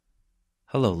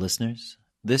Hello, listeners.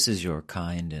 This is your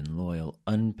kind and loyal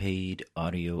unpaid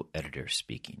audio editor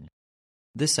speaking.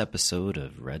 This episode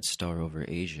of Red Star Over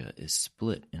Asia is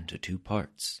split into two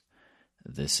parts.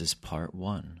 This is part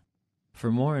one. For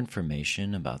more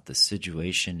information about the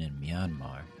situation in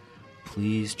Myanmar,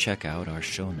 please check out our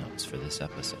show notes for this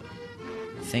episode.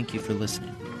 Thank you for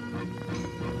listening.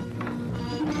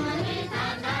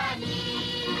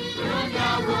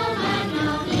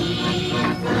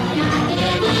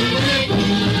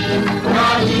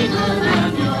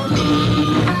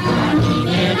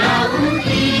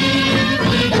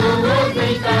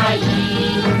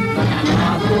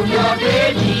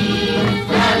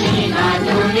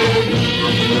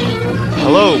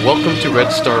 Hello, welcome to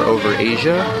Red Star Over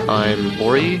Asia. I'm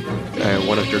Ori,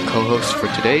 one of your co-hosts for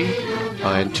today.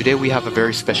 And today we have a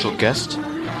very special guest,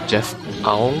 Jeff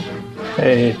Aung.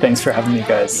 Hey, thanks for having me,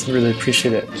 guys. Really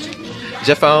appreciate it.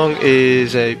 Jeff Aung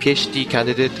is a PhD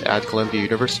candidate at Columbia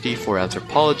University for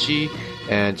anthropology,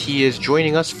 and he is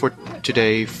joining us for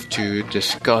today to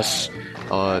discuss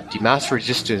the mass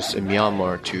resistance in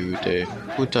Myanmar to the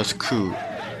junta's coup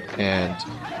and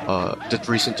the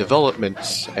recent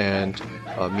developments and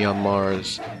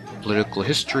Myanmar's political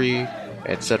history,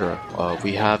 etc.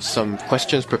 We have some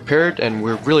questions prepared, and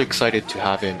we're really excited to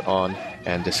have him on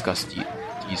and discuss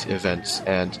these events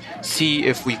and see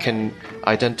if we can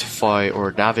identify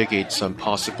or navigate some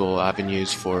possible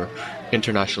avenues for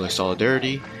international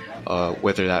solidarity,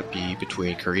 whether that be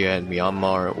between Korea and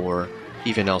Myanmar or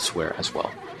even elsewhere as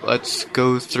well. Let's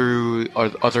go through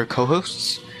our other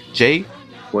co-hosts. Jay.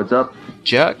 What's up?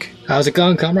 Jack. How's it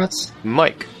going, comrades?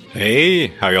 Mike. Hey,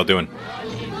 how y'all doing?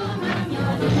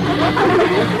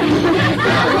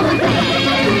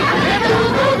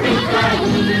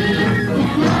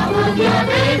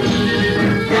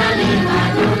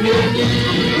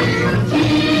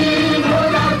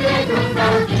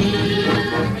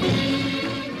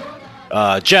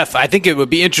 Jeff, I think it would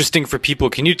be interesting for people.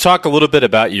 Can you talk a little bit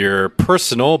about your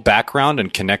personal background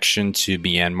and connection to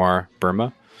Myanmar,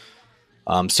 Burma?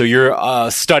 So you're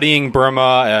studying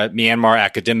Burma, Myanmar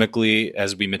academically,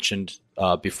 as we mentioned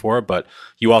before, but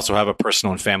you also have a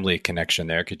personal and family connection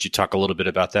there. Could you talk a little bit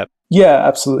about that? Yeah,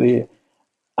 absolutely.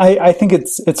 I think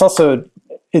it's also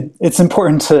it's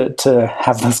important to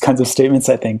have those kinds of statements,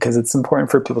 I think, because it's important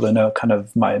for people to know kind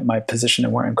of my position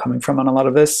and where I'm coming from on a lot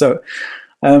of this. So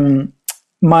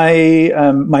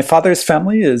my father's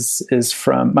family is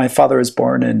from, my father was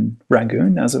born in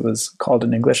Rangoon, as it was called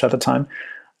in English at the time.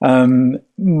 I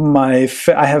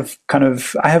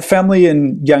have family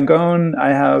in Yangon. I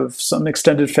have some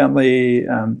extended family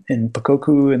in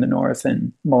Pakoku in the north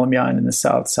and Molamyan in the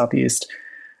southeast.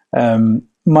 On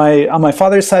my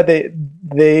father's side,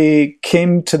 they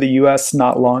came to the U.S.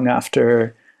 not long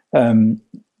after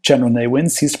General Ne Win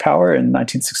seized power in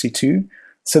 1962.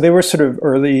 So they were sort of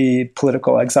early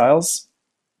political exiles,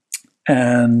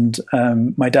 and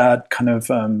my dad kind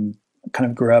of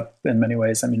grew up in many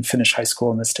ways. I mean, finished high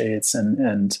school in the States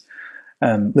and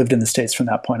lived in the States from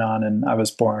that point on. And I was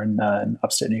born in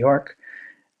upstate New York.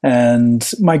 And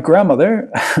my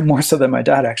grandmother, more so than my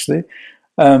dad actually,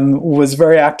 was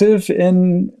very active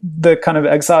in the kind of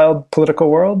exiled political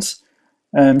world.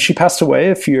 She passed away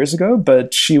a few years ago,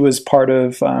 but she was part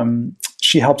of,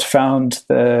 she helped found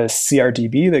the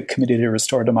CRDB, the Committee to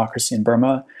Restore Democracy in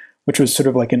Burma, which was sort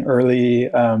of like an early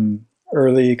kind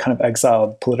of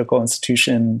exiled political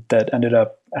institution that ended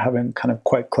up having kind of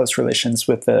quite close relations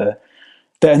with the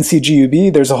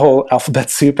NCGUB. There's a whole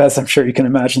alphabet soup, as I'm sure you can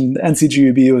imagine. The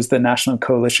NCGUB was the National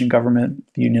Coalition Government,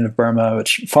 the Union of Burma,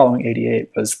 which following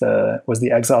 '88 was the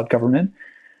exiled government.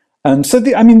 So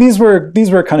these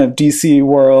were kind of DC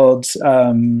world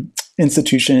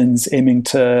institutions aiming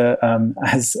to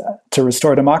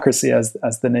restore democracy, as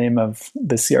the name of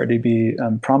the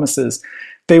CRDB promises.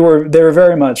 They were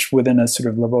very much within a sort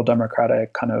of liberal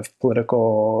democratic kind of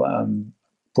political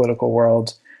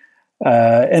world,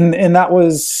 and that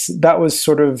was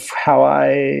sort of how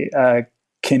I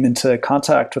came into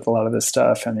contact with a lot of this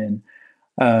stuff. I mean,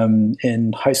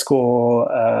 in high school,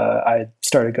 I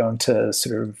started going to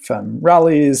sort of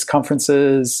rallies,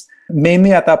 conferences,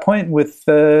 mainly at that point with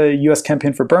the U.S.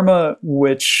 Campaign for Burma,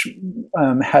 which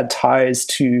had ties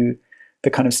to the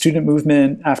kind of student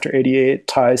movement after '88,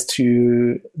 ties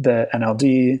to the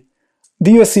NLD.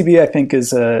 The USCB, I think,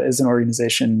 is an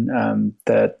organization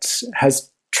that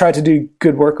has tried to do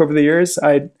good work over the years.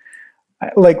 I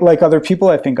like other people,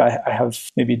 I think I have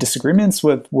maybe disagreements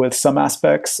with some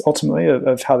aspects ultimately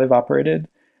of how they've operated.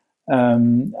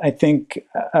 I think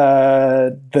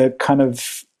the kind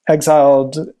of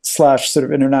exiled / sort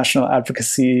of international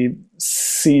advocacy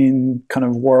scene kind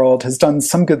of world has done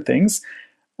some good things.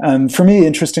 For me,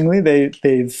 interestingly,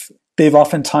 they've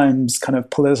oftentimes kind of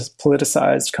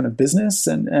politicized kind of business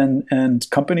and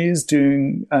companies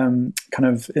doing kind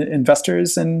of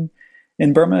investors in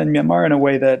Burma and Myanmar in a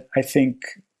way that I think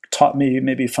taught me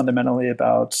maybe fundamentally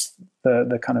about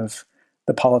the kind of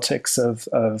the politics of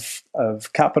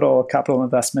capital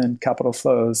investment, capital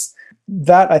flows.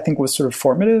 That I think was sort of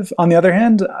formative. On the other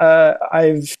hand,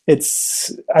 I've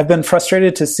been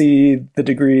frustrated to see the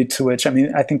degree to which, I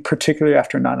mean, I think particularly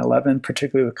after 9/11,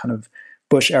 particularly with kind of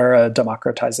Bush era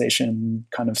democratization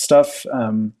kind of stuff,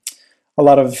 a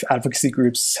lot of advocacy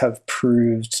groups have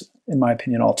proved, in my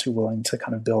opinion, all too willing to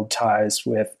kind of build ties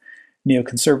with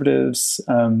neoconservatives,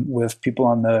 with people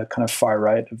on the kind of far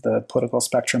right of the political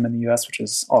spectrum in the US, which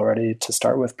is already to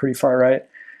start with pretty far right.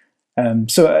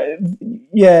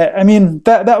 Yeah, I mean,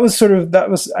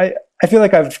 I feel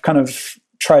like I've kind of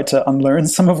tried to unlearn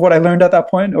some of what I learned at that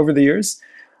point over the years.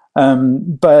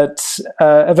 But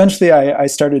eventually I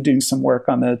started doing some work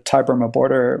on the Thai-Burma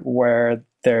border where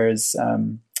there's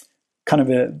kind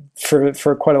of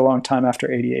for quite a long time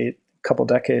after 88, couple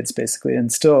decades basically,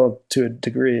 and still to a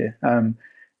degree,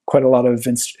 quite a lot of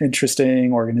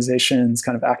interesting organizations,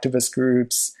 kind of activist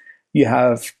groups. You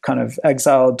have kind of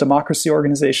exiled democracy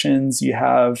organizations. You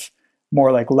have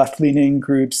more like left-leaning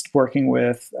groups working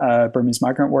with Burmese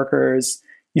migrant workers.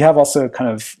 You have also kind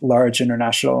of large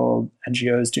international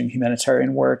NGOs doing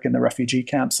humanitarian work in the refugee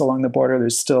camps along the border.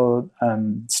 There's still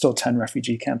 10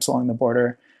 refugee camps along the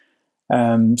border.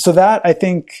 So that, I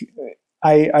think,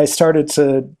 I started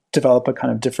to develop a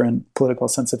kind of different political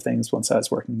sense of things once I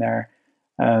was working there.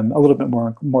 A little bit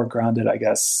more grounded, I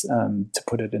guess, to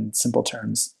put it in simple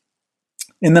terms.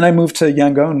 And then I moved to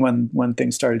Yangon when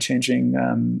things started changing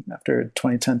after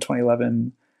 2010,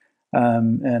 2011,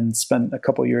 and spent a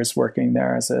couple years working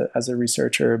there as a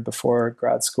researcher before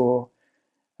grad school.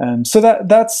 So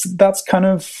that's kind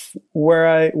of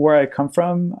where I come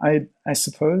from, I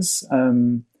suppose.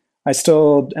 I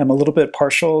still am a little bit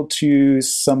partial to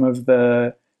some of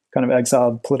the kind of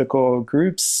exiled political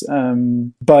groups.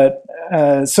 But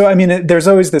so, I mean, there's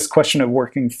always this question of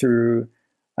working through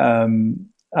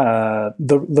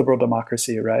the liberal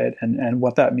democracy, right? And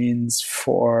what that means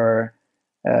for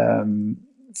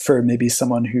maybe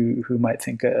someone who might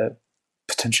think a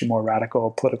potentially more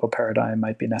radical political paradigm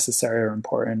might be necessary or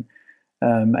important.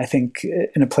 I think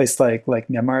in a place like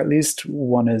Myanmar, at least,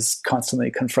 one is constantly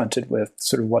confronted with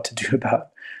sort of what to do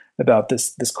about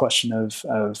this question of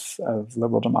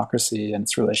liberal democracy and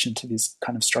its relation to these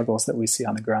kind of struggles that we see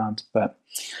on the ground. But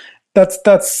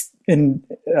that's in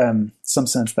some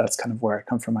sense, that's kind of where I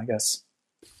come from, I guess.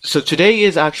 So today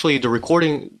is actually the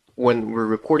recording. When we're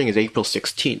recording is April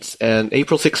 16th, and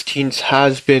April 16th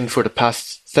has been for the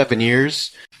past 7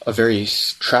 years a very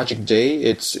tragic day.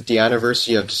 It's the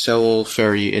anniversary of the Seoul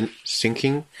ferry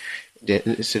sinking, the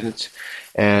incident,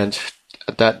 and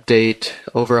at that date,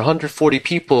 over 140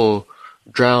 people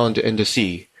drowned in the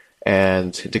sea,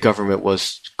 and the government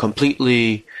was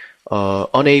completely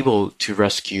unable to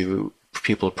rescue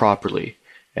people properly,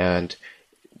 and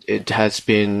it has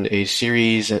been a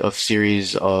series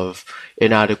of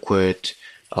inadequate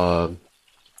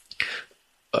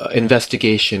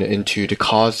investigation into the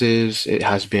causes. It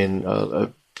has been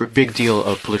a big deal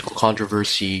of political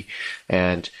controversy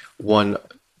and one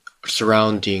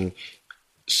surrounding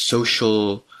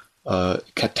social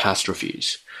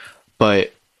catastrophes.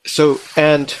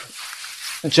 And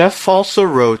Jeff also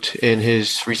wrote in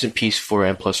his recent piece for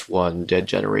N+1, Dead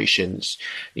Generations,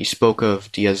 he spoke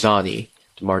of the Azani,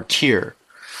 the martyr.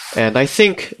 And I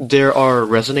think there are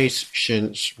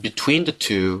resonations between the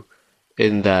two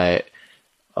in that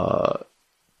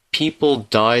people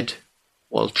died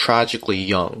while tragically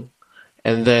young.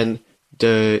 And then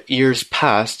the years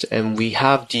passed and we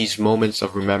have these moments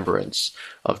of remembrance,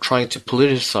 of trying to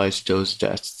politicize those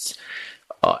deaths.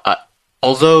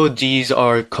 Although these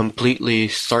are completely,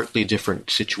 starkly different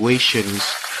situations,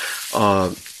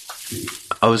 I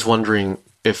was wondering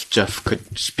if Jeff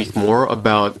could speak more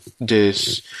about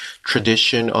this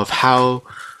tradition of how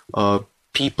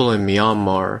people in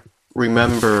Myanmar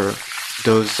remember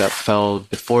those that fell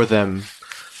before them,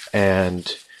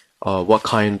 and what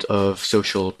kind of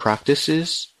social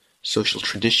practices, social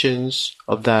traditions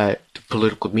of that, the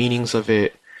political meanings of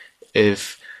it,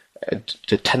 if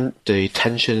the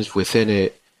tensions within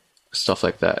it, stuff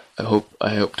like that. I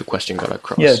hope the question got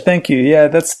across. Yeah, thank you. Yeah,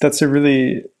 that's a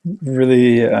really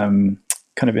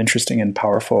kind of interesting and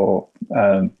powerful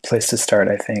place to start,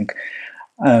 I think.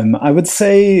 I would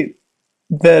say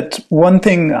that one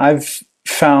thing I've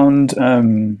found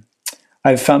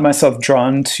myself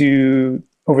drawn to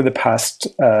over the past,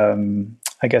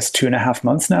 I guess, 2.5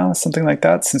 months now, something like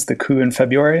that, since the coup in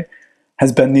February,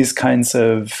 has been these kinds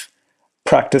of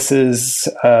practices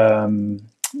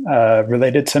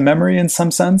related to memory in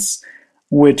some sense,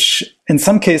 which in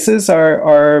some cases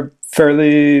are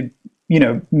fairly,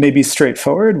 maybe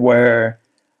straightforward, where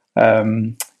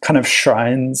kind of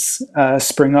shrines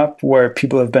spring up where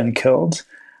people have been killed.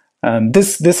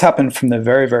 This happened from the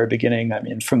very, very beginning. I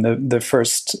mean, from the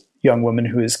first young woman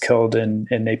who was killed in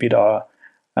Naypyidaw,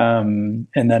 and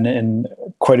then in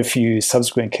quite a few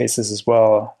subsequent cases as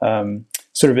well,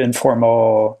 sort of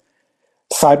informal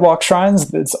sidewalk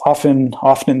shrines. It's often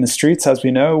in the streets, as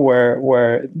we know,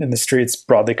 where in the streets,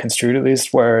 broadly construed at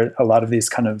least, where a lot of these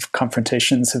kind of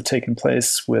confrontations have taken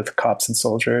place with cops and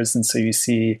soldiers. And so you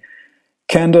see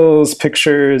candles,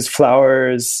 pictures,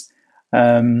 flowers,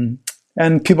 and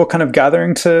people kind of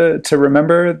gathering to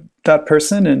remember that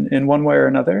person in one way or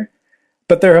another.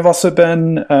 But there have also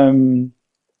been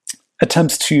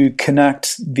attempts to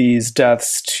connect these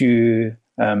deaths to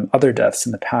other deaths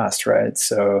in the past, right?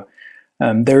 So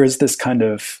there is this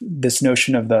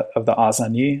notion of the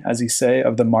Azani, as you say,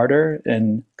 of the martyr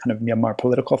in kind of Myanmar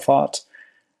political thought,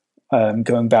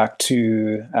 going back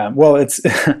to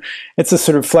it's a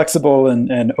sort of flexible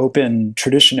and open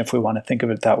tradition, if we want to think of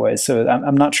it that way. So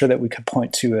I'm not sure that we could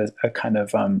point to a kind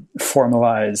of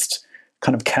formalized,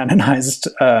 kind of canonized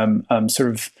sort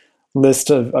of list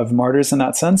of martyrs in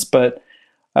that sense, but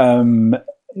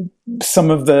some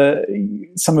of the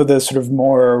sort of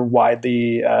more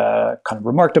widely kind of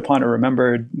remarked upon or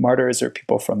remembered martyrs are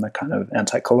people from the kind of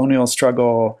anti-colonial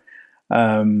struggle,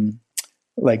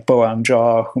 like Boang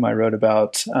Jaw, whom I wrote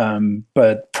about.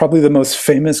 But probably the most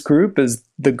famous group is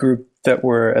the group that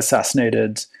were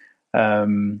assassinated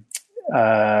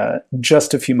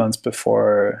just a few months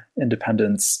before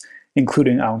independence,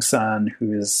 including Aung San,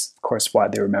 who is, of course,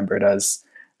 widely remembered as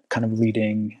kind of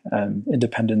leading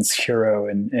independence hero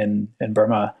in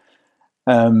Burma.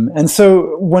 And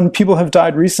so when people have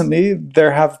died recently,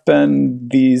 there have been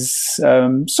these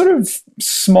sort of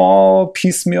small,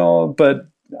 piecemeal, but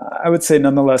I would say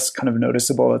nonetheless kind of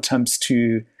noticeable attempts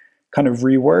to kind of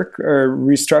rework or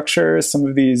restructure some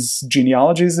of these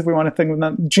genealogies, if we want to think of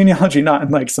them. Genealogy not in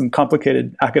like some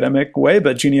complicated academic way,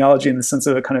 but genealogy in the sense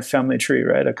of a kind of family tree,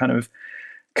 right? A kind of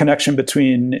connection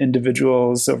between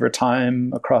individuals over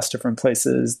time across different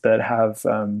places that have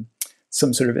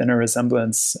some sort of inner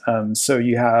resemblance. So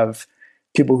you have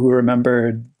people who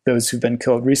remembered those who've been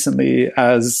killed recently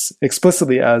as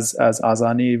explicitly as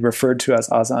Azani, referred to as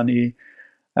Azani,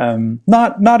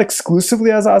 not exclusively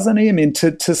as Azani. I mean,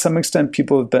 to some extent,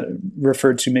 people have been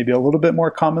referred to maybe a little bit more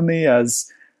commonly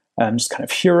as just kind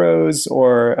of heroes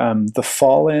or the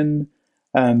fallen.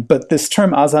 But this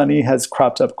term Azani has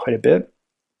cropped up quite a bit.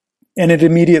 And it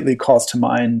immediately calls to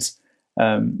mind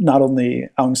not only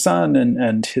Aung San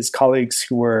and his colleagues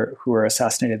who were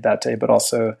assassinated that day, but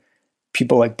also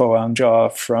people like Boang Jaw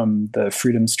from the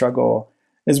freedom struggle,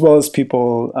 as well as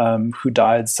people who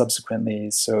died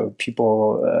subsequently. So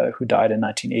people who died in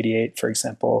 1988, for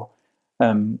example.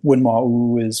 Win Ma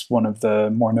U is one of the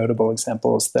more notable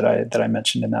examples that I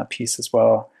mentioned in that piece as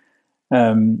well.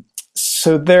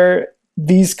 So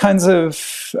these kinds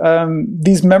of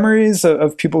these memories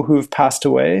of people who have passed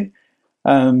away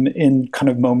in kind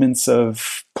of moments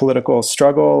of political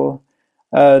struggle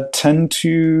tend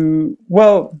to,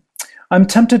 well, I'm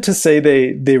tempted to say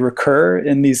they recur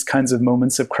in these kinds of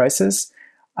moments of crisis.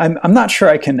 I'm not sure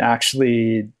I can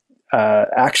actually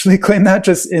claim that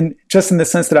just in the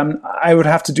sense that I would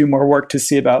have to do more work to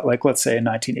see about, like, let's say in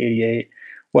 1988,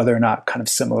 whether or not kind of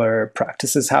similar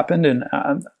practices happened. And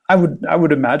I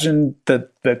would imagine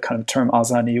that the kind of term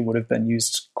Azani would have been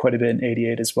used quite a bit in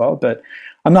 88 as well, but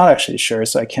I'm not actually sure,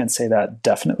 so I can't say that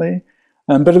definitely.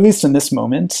 But at least in this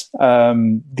moment,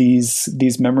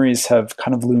 these memories have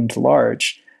kind of loomed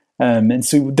large. And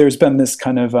so there's been this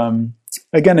kind of,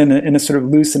 again, in a sort of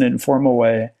loose and informal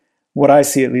way, what I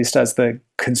see at least as the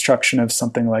construction of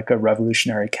something like a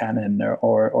revolutionary canon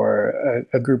or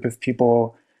a group of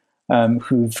people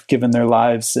who've given their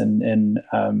lives in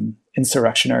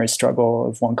insurrectionary struggle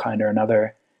of one kind or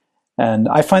another. And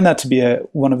I find that to be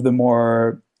one of the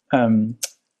more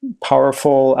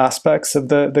powerful aspects of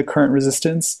the current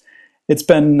resistance. It's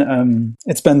been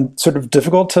sort of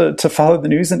difficult to follow the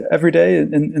news every day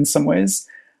in some ways.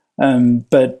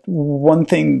 But one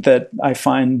thing that I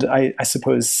find, I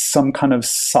suppose, some kind of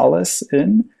solace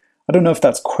in, I don't know if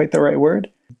that's quite the right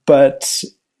word, but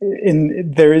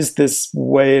there is this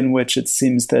way in which it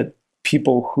seems that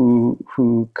people whom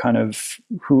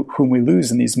we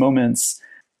lose in these moments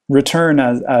return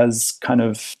as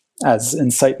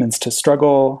incitements to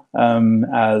struggle,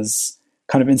 as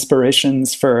kind of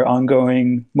inspirations for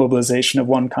ongoing mobilization of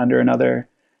one kind or another.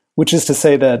 Which is to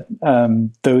say that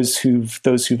those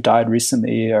who've died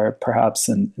recently are perhaps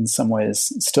in some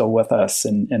ways still with us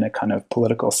in a kind of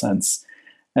political sense,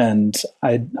 and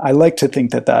I like to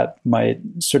think that might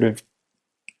sort of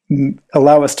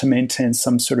allow us to maintain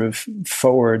some sort of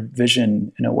forward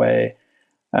vision in a way,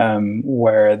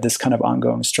 where this kind of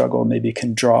ongoing struggle maybe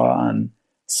can draw on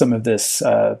some of this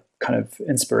kind of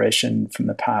inspiration from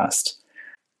the past.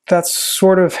 That's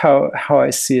sort of how I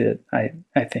see it,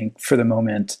 I think, for the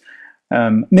moment.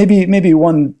 Maybe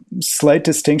one slight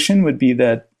distinction would be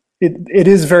that it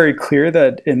is very clear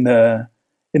that in the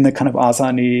kind of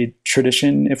Azani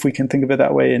tradition, if we can think of it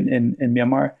that way, in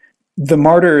Myanmar, the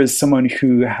martyr is someone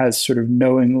who has sort of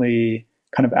knowingly,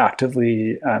 kind of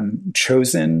actively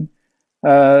chosen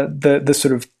the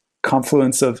sort of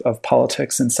confluence of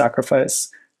politics and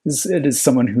sacrifice. It is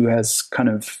someone who has kind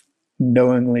of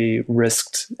knowingly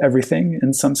risked everything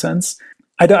in some sense.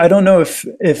 I don't know if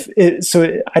it,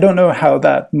 so I don't know how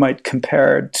that might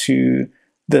compare to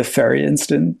the ferry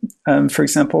incident, for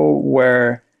example,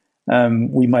 where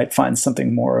we might find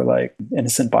something more like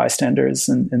innocent bystanders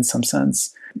in some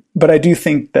sense. But I do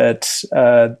think that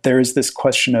there is this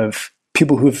question of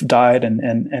people who've died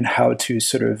and how to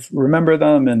sort of remember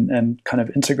them and kind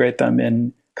of integrate them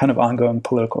in kind of ongoing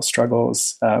political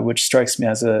struggles, which strikes me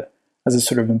as a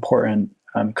sort of important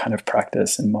kind of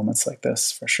practice in moments like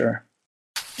this, for sure.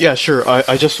 Yeah, sure.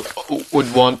 I just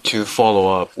would want to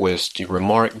follow up with the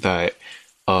remark that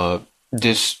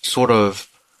this sort of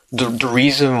the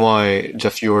reason why,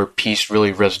 Jeff, your piece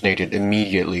really resonated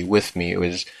immediately with me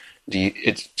was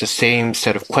it's the same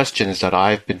set of questions that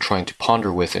I've been trying to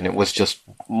ponder with, and it was just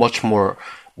much more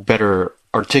better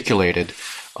articulated.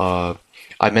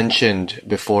 I mentioned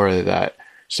before that,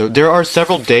 so there are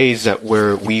several days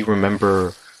where we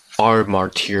remember our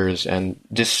martyrs, and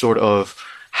this sort of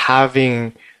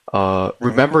having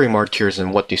remembering martyrs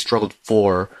and what they struggled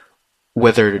for,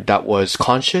 whether that was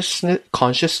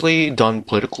consciously done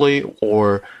politically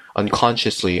or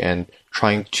unconsciously, and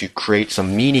trying to create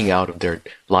some meaning out of their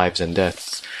lives and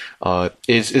deaths,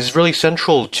 is really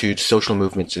central to social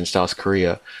movements in South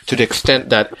Korea, to the extent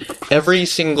that every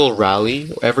single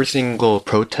rally, every single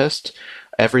protest,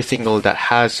 everything that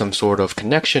has some sort of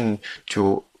connection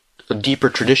to a deeper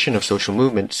tradition of social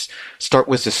movements start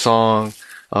with the song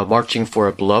Marching for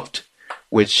a Beloved,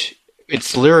 which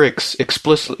its lyrics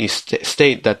explicitly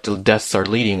state that the deaths are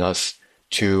leading us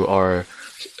to our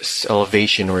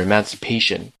elevation or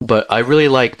emancipation. But I really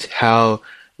liked how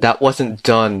that wasn't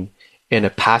done in a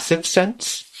passive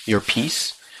sense, your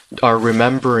piece. Our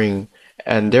remembering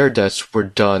and their deaths were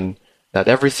done that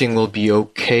everything will be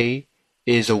okay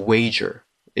is a wager.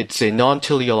 It's a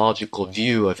non-teleological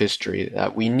view of history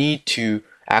that we need to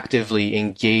actively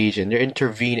engage and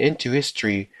intervene into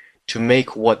history to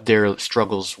make what their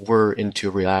struggles were into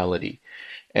reality.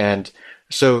 And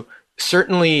so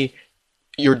certainly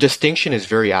your distinction is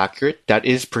very accurate. That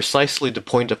is precisely the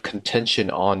point of contention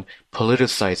on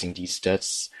politicizing these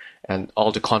deaths and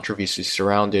all the controversies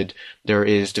surrounded. There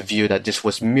is the view that this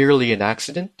was merely an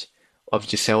accident of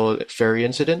the Seoul ferry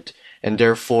incident, and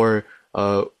therefore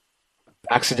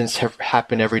accidents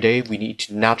happen every day. We need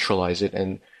to naturalize it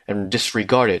and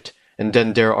disregard it. And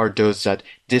then there are those that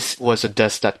this was a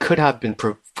death that could have been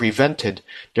prevented.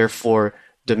 Therefore,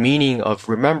 the meaning of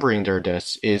remembering their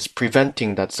deaths is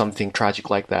preventing that something tragic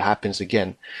like that happens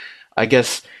again. I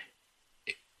guess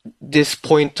this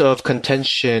point of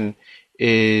contention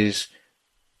is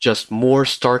just more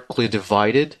starkly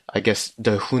divided. I guess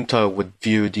the junta would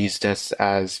view these deaths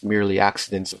as merely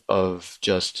accidents of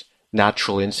just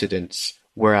natural incidents,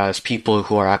 whereas people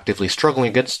who are actively struggling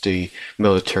against the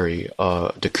military,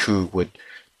 the coup, would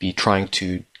be trying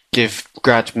to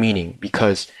grant meaning,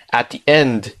 because at the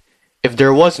end, if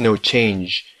there was no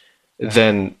change,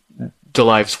 then the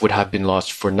lives would have been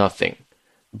lost for nothing.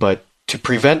 But to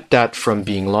prevent that from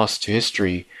being lost to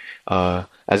history,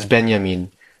 as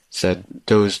Benjamin said,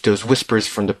 those whispers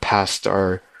from the past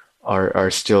are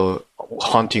still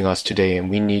haunting us today,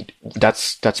 and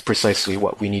that's precisely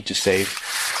what we need to save.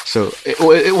 So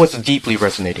it was a deeply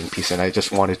resonating piece, and I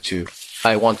wanted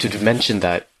to mention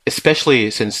that, especially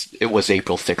since it was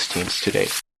April 16th today.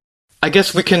 I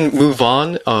guess we can move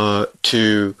on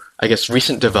to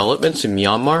recent developments in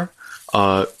Myanmar.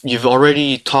 You've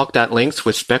already talked at length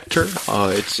with Spectre.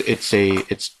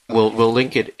 We'll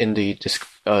link it in the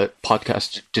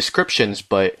podcast descriptions,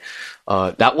 but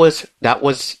that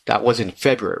was in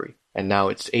February, and now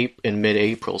it's in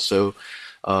mid-April. So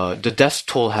the death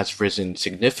toll has risen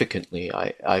significantly.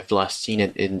 I've last seen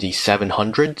it in the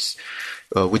 700s,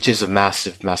 which is a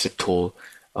massive toll.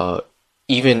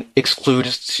 even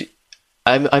excludes.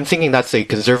 I'm thinking that's a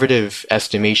conservative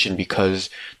estimation because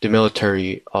the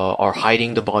military are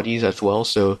hiding the bodies as well.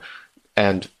 So,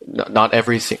 and not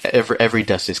every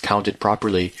death is counted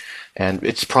properly, and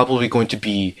it's probably going to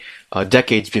be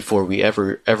decades before we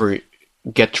ever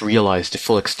get to realize the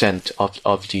full extent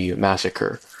of the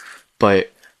massacre.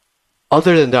 But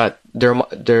other than that,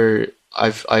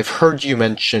 I've heard you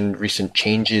mention recent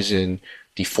changes in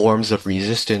the forms of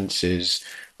resistances.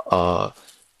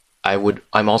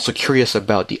 I'm also curious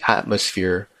about the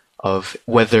atmosphere of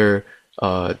whether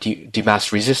the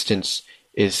mass resistance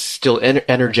is still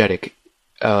energetic,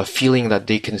 feeling that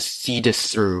they can see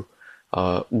this through,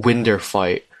 win their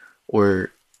fight,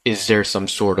 or is there some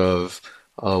sort of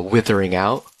withering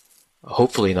out?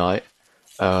 Hopefully not.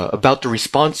 About the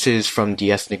responses from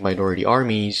the ethnic minority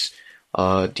armies,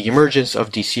 the emergence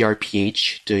of the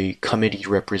CRPH, the committee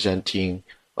representing,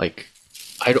 like,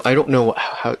 I don't know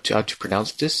how to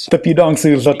pronounce this.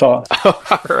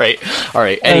 All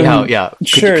right. Anyhow, yeah.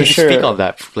 Could you speak on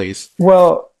that, please?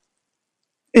 Well,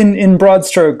 in broad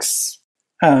strokes,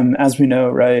 as we know,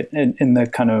 right, in the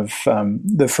kind of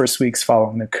the first weeks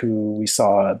following the coup, we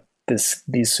saw this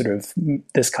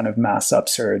kind of mass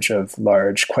upsurge of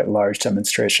quite large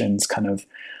demonstrations, kind of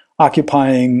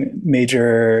occupying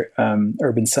major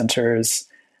urban centers.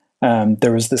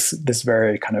 There was this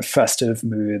very kind of festive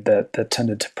mood that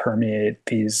tended to permeate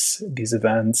these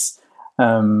events.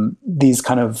 These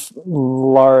kind of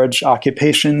large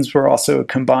occupations were also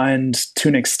combined, to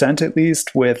an extent at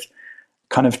least, with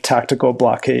kind of tactical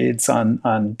blockades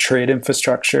on trade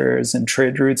infrastructures and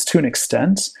trade routes, to an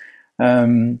extent.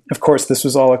 Of course, this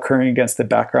was all occurring against the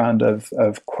background of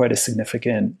quite a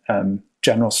significant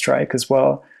general strike as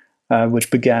well, which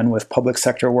began with public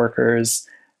sector workers.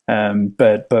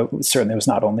 But certainly it was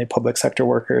not only public sector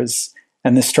workers.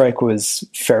 And this strike was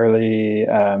fairly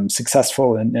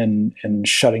successful in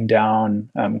shutting down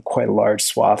quite large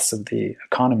swaths of the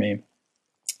economy.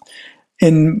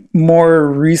 In more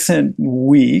recent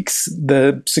weeks,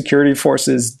 the security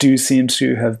forces do seem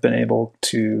to have been able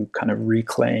to kind of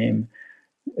reclaim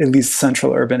at least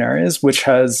central urban areas, which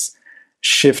has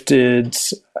shifted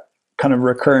kind of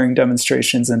recurring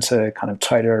demonstrations into kind of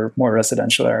tighter, more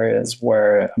residential areas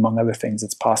where, among other things,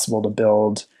 it's possible to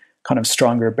build kind of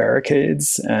stronger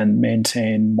barricades and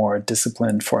maintain more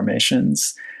disciplined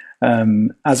formations.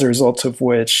 As a result of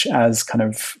which, as kind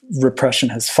of repression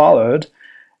has followed,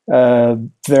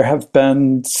 there have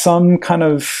been some kind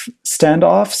of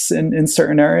standoffs in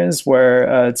certain areas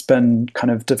where it's been kind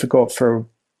of difficult for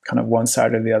kind of one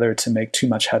side or the other to make too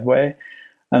much headway.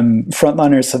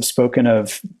 Frontliners have spoken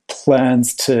of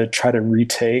plans to try to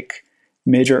retake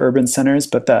major urban centers,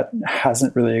 but that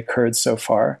hasn't really occurred so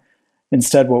far.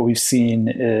 Instead, what we've seen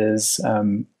is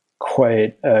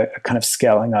quite a kind of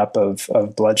scaling up of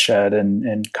bloodshed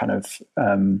and kind of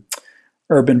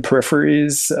urban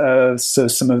peripheries. So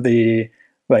some of the,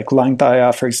 like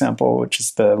Langtaya, for example, which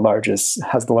is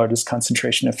has the largest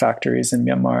concentration of factories in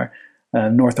Myanmar,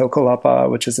 North Okalapa,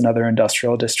 which is another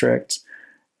industrial district.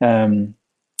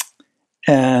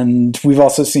 And we've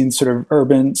also seen sort of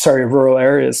rural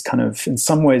areas kind of in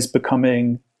some ways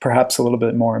becoming perhaps a little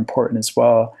bit more important as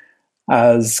well,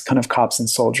 as kind of cops and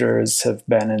soldiers have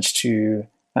managed to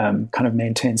kind of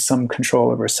maintain some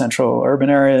control over central urban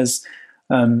areas.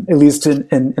 At least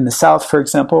in the south, for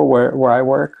example, where I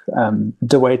work,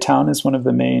 Dawei Town is one of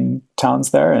the main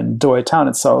towns there, and Dawei Town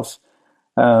itself,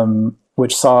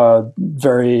 which saw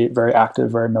very, very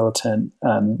active, very militant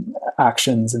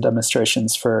actions and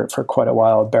demonstrations for quite a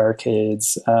while,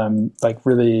 barricades, like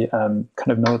really kind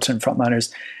of militant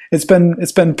frontliners. It's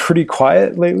been pretty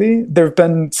quiet lately. There have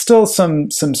been still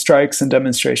some strikes and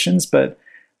demonstrations, but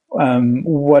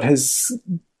what has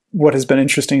been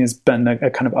interesting has been a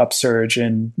kind of upsurge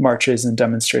in marches and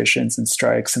demonstrations and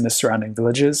strikes in the surrounding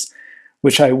villages,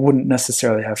 which I wouldn't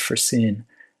necessarily have foreseen.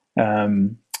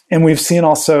 And we've seen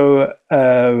also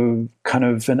kind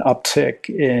of an uptick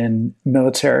in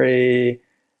military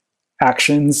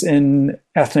actions in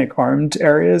ethnic armed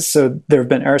areas. So there have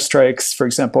been airstrikes, for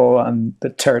example, on the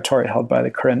territory held by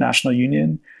the Karen National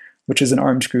Union, which is an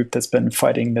armed group that's been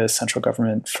fighting the central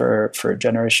government for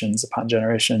generations upon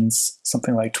generations.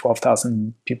 Something like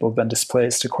 12,000 people have been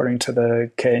displaced, according to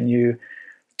the KNU.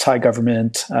 Thai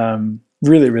government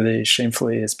really, really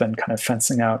shamefully has been kind of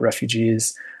fencing out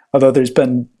refugees, although there's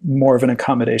been more of an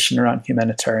accommodation around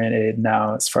humanitarian aid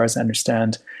now, as far as I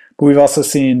understand. But we've also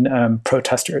seen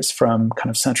protesters from kind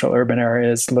of central urban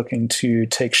areas looking to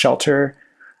take shelter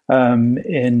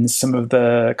in some of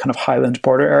the kind of highland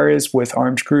border areas with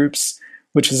armed groups,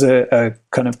 which is a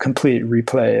kind of complete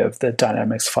replay of the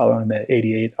dynamics following the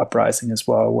 '88 uprising as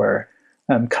well, where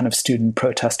kind of student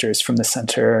protesters from the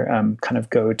center kind of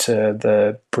go to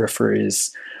the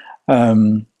peripheries.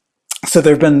 So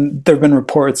there've been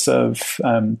reports of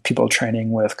people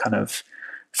training with kind of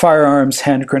firearms,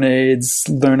 hand grenades,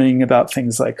 learning about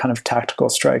things like kind of tactical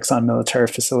strikes on military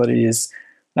facilities.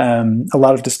 A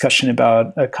lot of discussion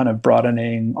about a kind of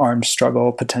broadening armed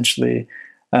struggle potentially.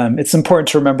 It's important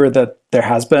to remember that there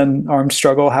has been armed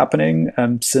struggle happening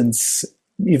since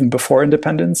even before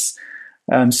independence.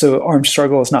 So armed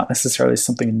struggle is not necessarily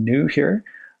something new here,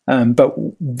 but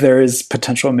there is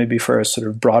potential maybe for a sort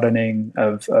of broadening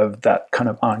of that kind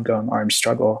of ongoing armed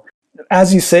struggle.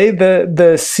 As you say,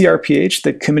 the CRPH,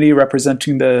 the committee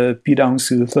representing the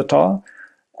Bidangsu Lhota,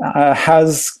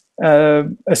 has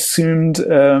assumed,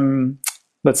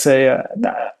 let's say,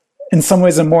 in some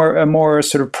ways, a more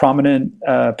sort of prominent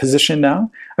position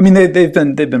now. I mean, they've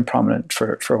been prominent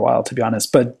for a while, to be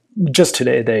honest. But just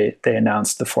today, they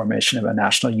announced the formation of a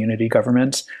national unity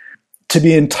government. To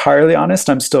be entirely honest,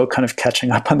 I'm still kind of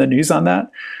catching up on the news on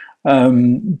that.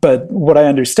 But what I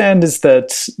understand is that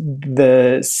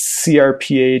the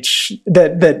CRPH,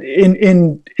 that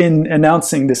in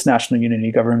announcing this national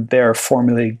unity government, they are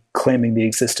formally claiming the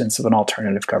existence of an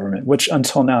alternative government, which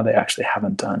until now they actually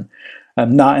haven't done.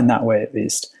 Not in that way, at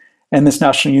least. And this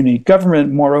national unity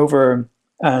government, moreover,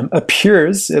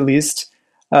 appears, at least,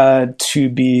 to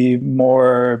be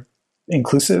more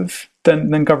inclusive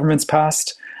than governments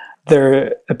past.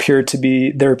 There appears to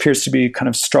be kind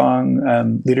of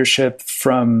strong leadership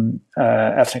from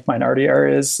ethnic minority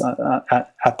areas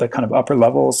at the kind of upper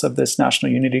levels of this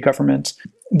national unity government.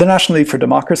 The National League for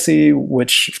Democracy,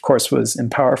 which of course was in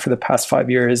power for the past 5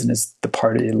 years and is the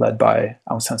party led by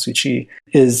Aung San Suu Kyi,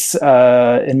 is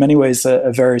in many ways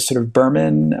a very sort of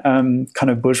Burman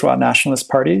kind of bourgeois nationalist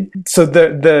party. So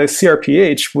the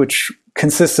CRPH, which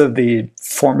consists of the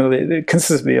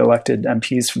elected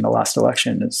MPs from the last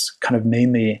election, is kind of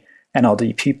mainly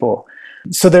NLD people.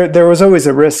 So there was always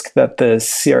a risk that the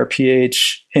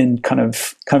CRPH, in kind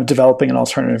of developing an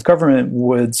alternative government,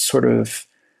 would sort of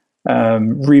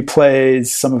replay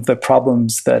some of the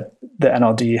problems that the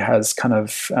NLD has kind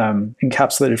of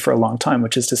encapsulated for a long time,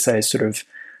 which is to say, sort of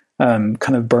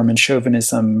kind of Burman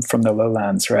chauvinism from the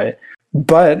lowlands, right?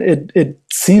 But it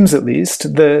seems, at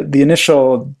least, the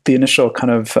initial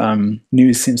kind of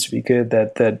news seems to be good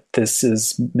that this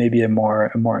is maybe a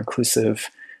more inclusive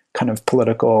kind of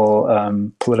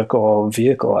political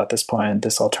vehicle at this point,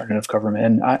 this alternative government.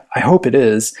 And I hope it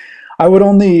is. I would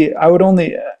only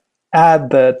add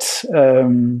that,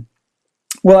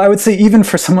 well, I would say even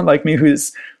for someone like me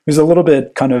who's a little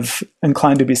bit kind of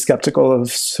inclined to be skeptical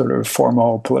of sort of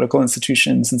formal political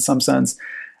institutions in some sense,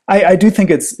 I do think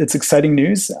it's exciting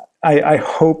news. I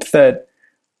hope that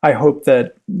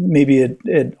maybe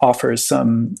it offers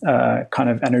some kind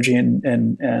of energy and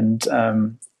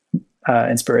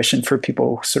inspiration for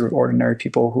people, sort of ordinary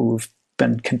people who've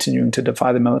been continuing to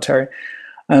defy the military.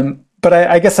 But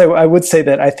I guess I would say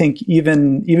that I think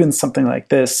even something like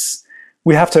this,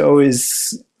 we have to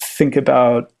always think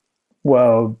about,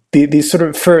 well, these sort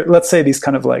of, for let's say these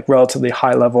kind of like relatively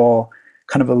high level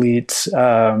kind of elite,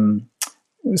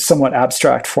 somewhat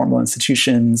abstract formal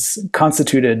institutions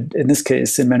constituted, in this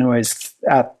case, in many ways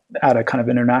at a kind of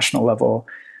international level,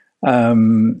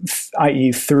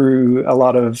 i.e. through a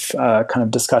lot of kind of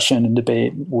discussion and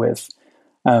debate with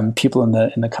people in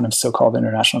the kind of so-called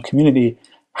international community.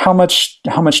 How much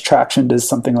traction does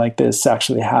something like this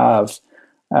actually have?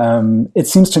 It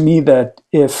seems to me that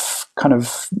if kind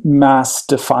of mass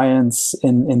defiance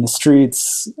in the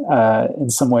streets in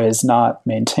some way is not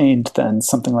maintained, then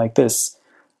something like this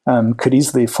could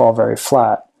easily fall very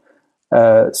flat.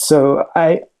 So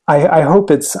I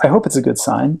hope it's a good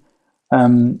sign.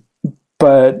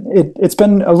 But it's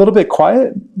been a little bit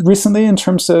quiet recently in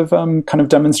terms of kind of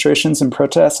demonstrations and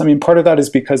protests. I mean, part of that is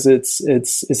because it's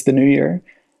the new year,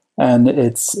 and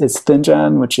it's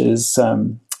Thinjan, which is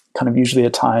kind of usually a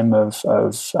time of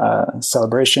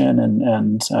celebration,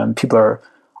 and people are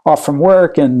off from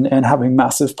work and having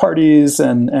massive parties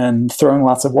and throwing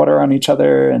lots of water on each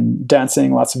other and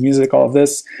dancing, lots of music, all of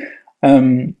this.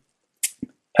 People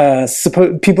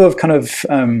have kind of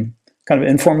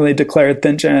informally declared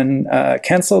Thinjan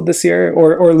canceled this year,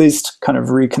 or at least kind of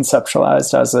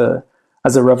reconceptualized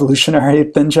as a revolutionary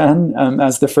Thinjan,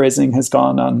 as the phrasing has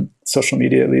gone on social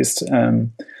media, at least.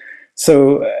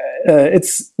 So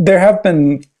there have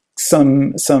been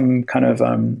some kind of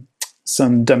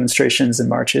some demonstrations and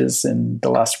marches in the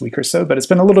last week or so, but it's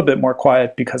been a little bit more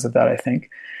quiet because of that, I think.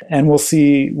 And we'll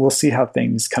see how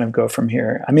things kind of go from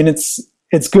here. I mean, it's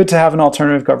good to have an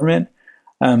alternative government.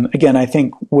 Again, I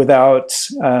think without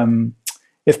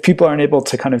if people aren't able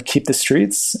to kind of keep the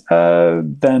streets,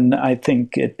 then I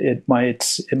think it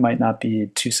might not be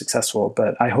too successful,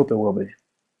 but I hope it will be.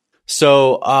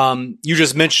 So you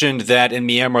just mentioned that in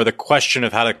Myanmar, the question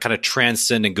of how to kind of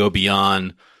transcend and go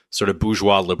beyond sort of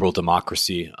bourgeois liberal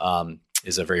democracy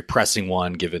is a very pressing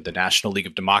one, given the National League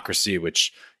of Democracy,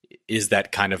 which is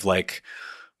that kind of like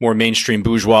more mainstream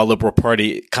bourgeois liberal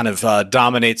party, kind of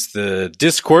dominates the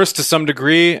discourse to some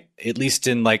degree, at least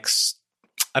in like,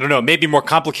 I don't know, maybe more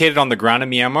complicated on the ground in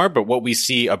Myanmar, but what we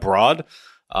see abroad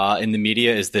in the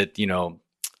media is that,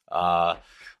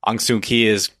 Aung San Suu Kyi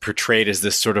is portrayed as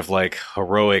this sort of like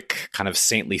heroic kind of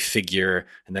saintly figure,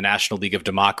 and the National League of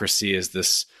Democracy is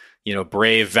this,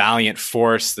 brave, valiant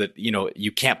force that,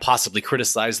 you can't possibly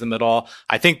criticize them at all.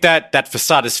 I think that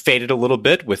facade has faded a little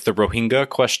bit with the Rohingya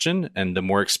question and the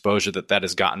more exposure that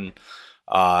has gotten,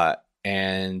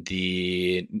 and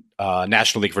the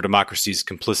National League for Democracy's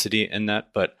complicity in that.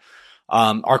 But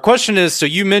our question is, so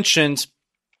you mentioned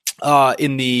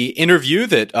in the interview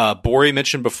that Bori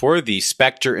mentioned before, the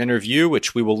Spectre interview,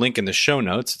 which we will link in the show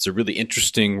notes. It's a really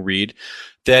interesting read,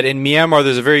 that in Myanmar,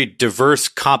 there's a very diverse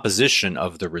composition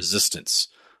of the resistance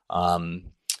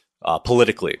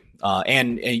politically.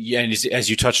 And as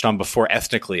you touched on before,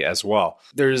 ethnically as well.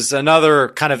 There's another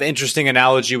kind of interesting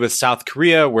analogy with South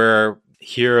Korea, where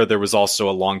here there was also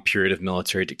a long period of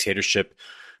military dictatorship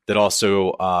that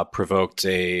also provoked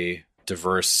a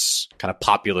diverse kind of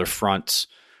popular front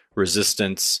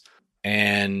resistance.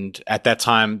 And at that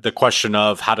time, the question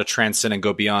of how to transcend and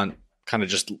go beyond kind of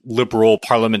just liberal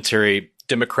parliamentary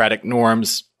democratic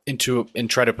norms and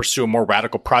try to pursue a more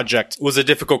radical project was a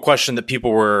difficult question that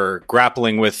people were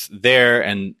grappling with there,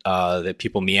 and that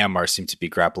people in Myanmar seem to be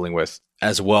grappling with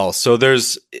as well. So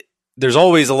there's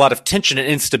always a lot of tension and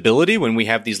instability when we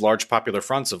have these large popular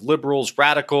fronts of liberals,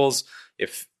 radicals.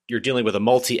 If you're dealing with a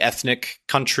multi-ethnic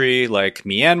country like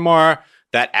Myanmar,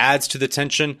 that adds to the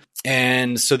tension.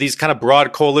 And so these kind of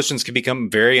broad coalitions can become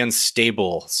very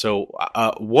unstable. So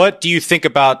what do you think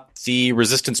about the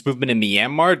resistance movement in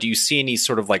Myanmar? Do you see any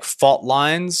sort of like fault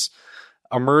lines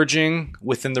emerging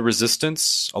within the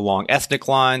resistance along ethnic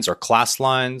lines or class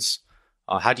lines?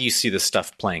 How do you see this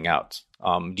stuff playing out?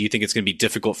 Do you think it's going to be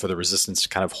difficult for the resistance to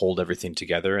kind of hold everything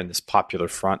together in this popular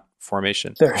front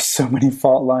formation? There are so many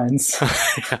fault lines.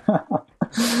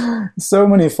 So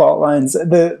many fault lines.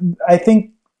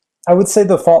 I would say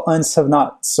the fault lines have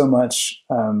not so much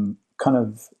kind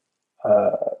of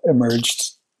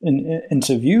emerged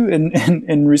into view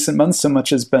in recent months, so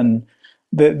much as been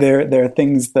there are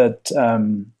things that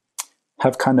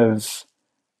have kind of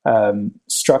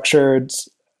structured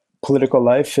political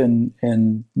life in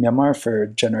Myanmar for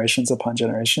generations upon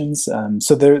generations.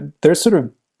 So they're sort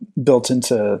of built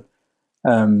into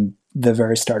the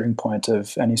very starting point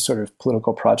of any sort of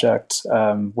political project,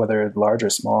 whether large or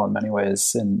small in many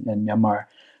ways in Myanmar.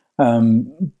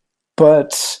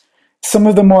 But some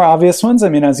of the more obvious ones,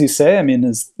 as you say,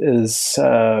 is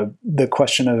the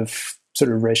question of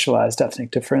sort of racialized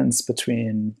ethnic difference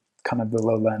between kind of the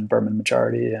lowland Burman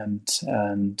majority and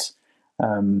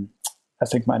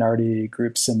ethnic minority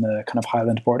groups in the kind of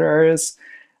highland border areas.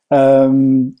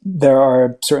 There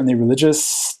are certainly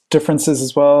religious differences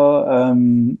as well.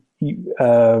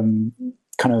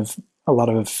 Kind of a lot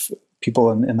of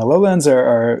people in the lowlands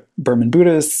are Burman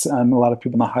Buddhists. A lot of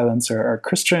people in the highlands are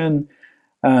Christian.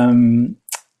 And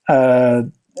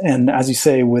as you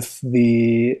say, with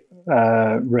the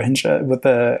Rohingya, with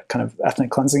the kind of ethnic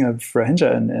cleansing of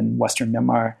Rohingya in Western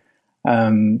Myanmar,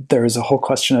 there is a whole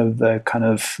question of the kind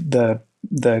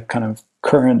of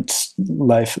current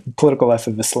life, political life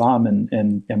of Islam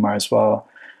in Myanmar as well.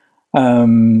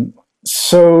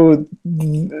 So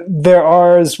there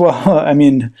are as well.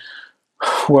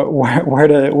 Where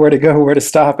to go? Where to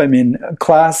stop?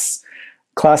 Class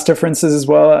differences as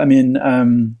well.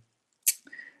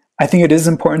 I think it is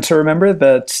important to remember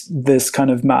that this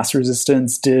kind of mass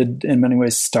resistance did, in many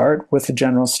ways, start with a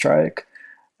general strike.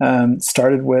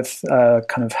 Started with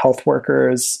kind of health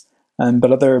workers,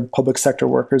 but other public sector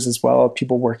workers as well.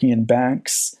 People working in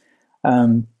banks.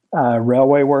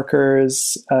 Railway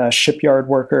workers, shipyard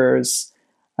workers,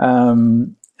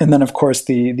 and then of course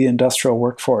the industrial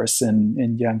workforce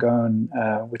in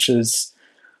Yangon, which is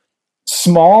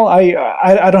small.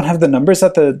 I don't have the numbers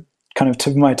at the kind of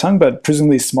tip of my tongue, but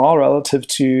presumably small relative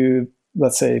to,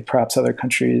 let's say, perhaps other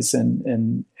countries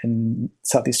in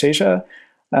Southeast Asia,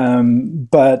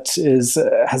 but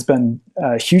has been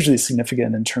hugely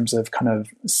significant in terms of kind of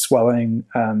swelling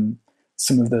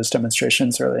some of those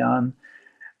demonstrations early on.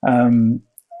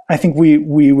 I think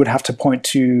we would have to point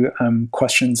to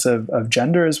questions of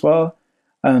gender as well.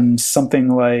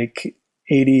 Something like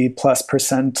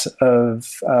 80+%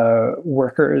 of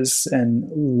workers in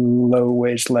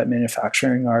low-wage light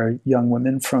manufacturing are young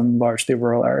women from largely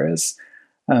rural areas.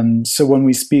 So when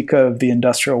we speak of the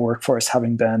industrial workforce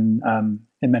having been,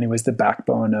 in many ways, the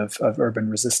backbone of urban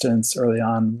resistance early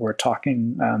on, we're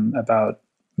talking about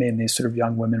mainly sort of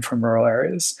young women from rural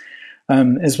areas.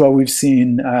 As well, we've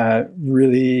seen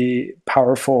really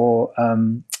powerful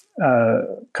kind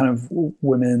of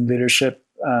women leadership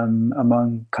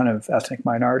among kind of ethnic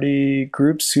minority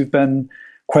groups who've been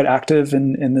quite active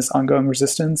in this ongoing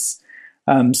resistance.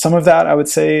 Some of that, I would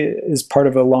say, is part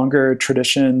of a longer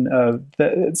tradition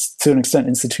that's to an extent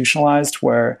institutionalized,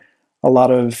 where a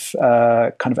lot of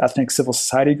kind of ethnic civil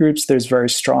society groups, there's very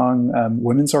strong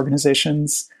women's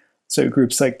organizations. So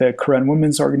groups like the Karen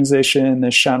Women's Organization,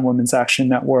 the Shan Women's Action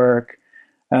Network,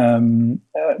 these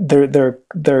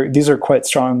are quite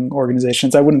strong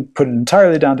organizations. I wouldn't put it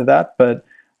entirely down to that, but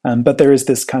there is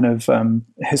this kind of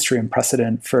history and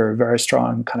precedent for very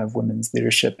strong kind of women's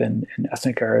leadership in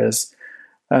ethnic areas.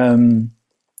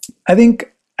 I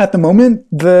think at the moment,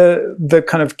 the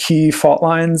kind of key fault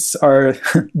lines are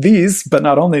these, but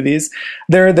not only these.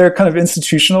 They're kind of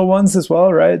institutional ones as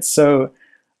well, right? So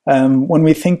when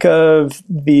we think of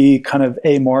the kind of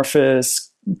amorphous,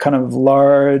 kind of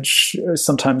large,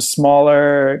 sometimes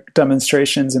smaller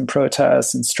demonstrations and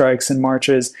protests and strikes and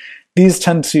marches, these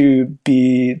tend to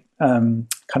be kind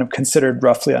of considered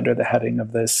roughly under the heading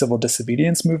of the civil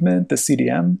disobedience movement, the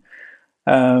CDM.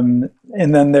 And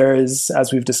then there is,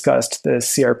 as we've discussed, the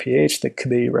CRPH, the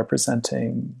committee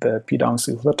representing the Pidong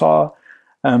Suhlata.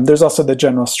 There's also the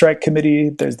General Strike Committee.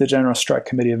 There's the General Strike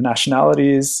Committee of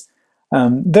Nationalities.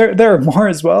 There are more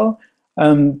as well,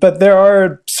 but there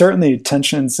are certainly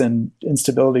tensions and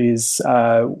instabilities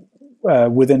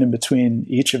within and between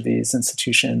each of these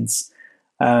institutions.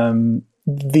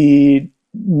 The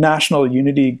National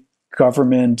Unity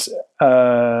Government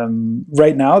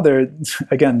right now,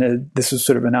 this was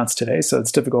sort of announced today, so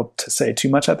it's difficult to say too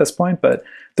much at this point, but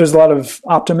there's a lot of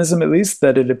optimism, at least,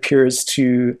 that it appears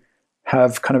to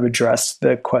have kind of addressed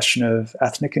the question of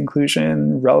ethnic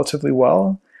inclusion relatively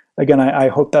well. Again, I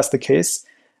hope that's the case.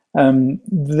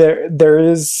 There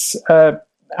is,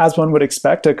 as one would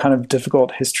expect, a kind of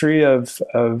difficult history of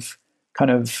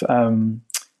kind of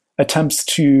attempts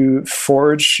to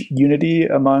forge unity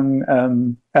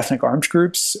among ethnic armed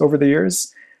groups over the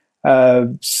years.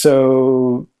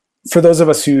 So for those of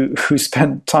us who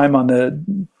spent time on the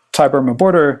Thai-Burma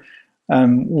border,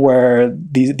 where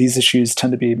these issues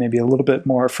tend to be maybe a little bit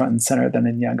more front and center than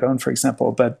in Yangon, for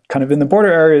example, but kind of in the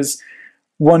border areas,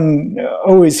 one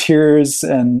always hears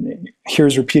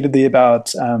repeatedly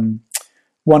about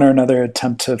one or another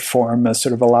attempt to form a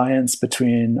sort of alliance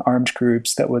between armed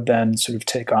groups that would then sort of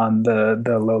take on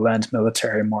the lowland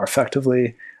military more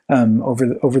effectively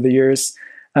over the years.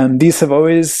 These have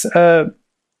always,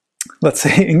 let's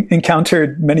say,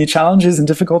 encountered many challenges and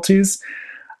difficulties.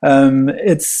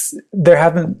 It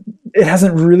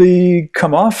hasn't really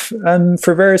come off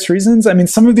for various reasons. I mean,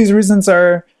 some of these reasons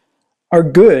are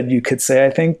good, you could say, I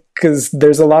think, because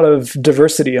there's a lot of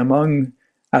diversity among,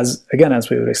 as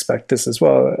we would expect this as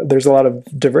well, there's a lot of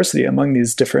diversity among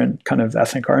these different kind of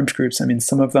ethnic armed groups. I mean,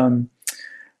 some of them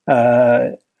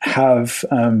have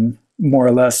more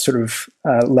or less sort of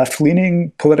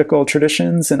left-leaning political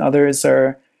traditions, and others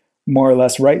are more or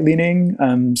less right-leaning.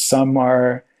 Some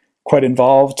are quite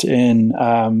involved in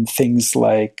things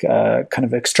like kind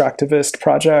of extractivist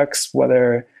projects,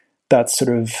 whether that's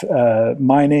sort of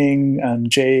mining,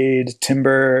 jade,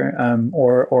 timber,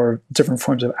 or different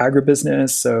forms of agribusiness,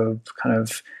 so kind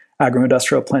of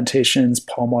agro-industrial plantations,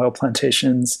 palm oil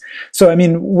plantations. So, I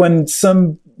mean, when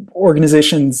some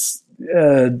organizations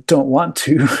don't want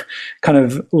to kind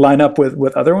of line up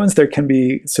with other ones, there can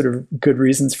be sort of good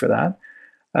reasons for that.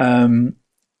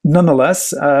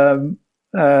 Nonetheless,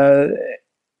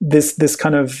 this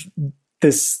kind of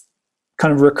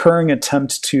recurring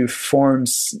attempt to form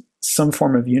some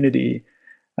form of unity.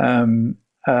 It's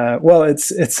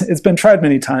been tried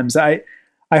many times. I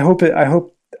hope there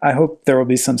will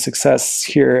be some success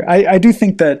here. I do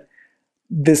think that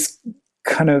this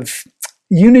kind of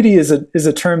unity is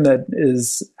a term that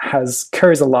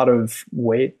carries a lot of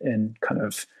weight in kind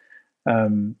of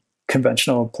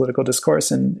conventional political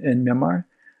discourse in Myanmar.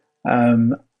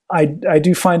 I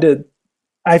do find it.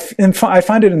 I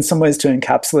find it in some ways to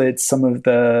encapsulate some of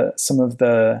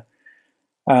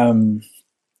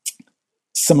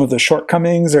the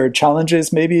shortcomings or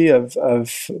challenges maybe of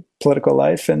political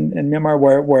life in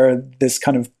Myanmar, where this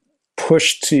kind of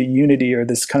push to unity, or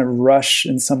this kind of rush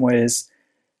in some ways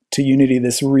to unity,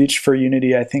 this reach for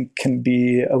unity, I think can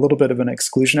be a little bit of an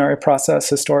exclusionary process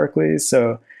historically.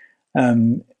 So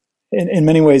In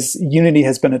many ways, unity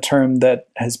has been a term that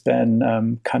has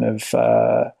been kind of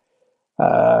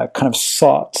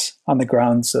sought on the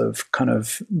grounds of kind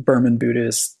of Burman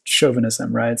Buddhist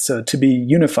chauvinism, right? So to be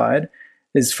unified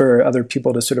is for other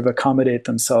people to sort of accommodate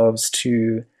themselves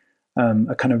to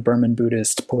a kind of Burman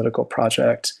Buddhist political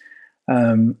project.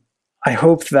 I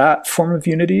hope that form of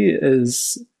unity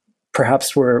is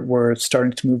perhaps we're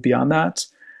starting to move beyond that.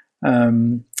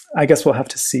 I guess we'll have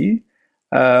to see.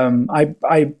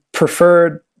 I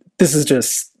prefer, this is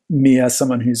just me as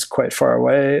someone who's quite far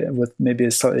away with maybe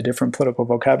a slightly different political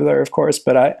vocabulary, of course,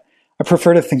 but I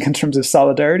prefer to think in terms of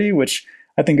solidarity, which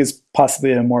I think is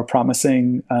possibly a more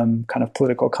promising kind of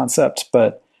political concept,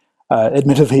 but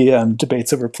admittedly,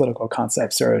 debates over political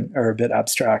concepts are a bit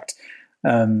abstract.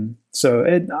 Let's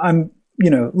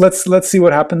see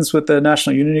what happens with the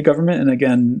national unity government, and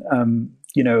again,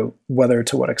 whether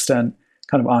to what extent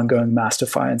kind of ongoing mass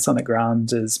defiance on the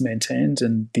ground is maintained,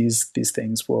 and these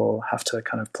things will have to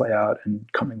kind of play out in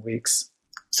coming weeks.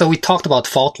 So we talked about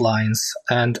fault lines,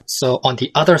 and so on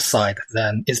the other side,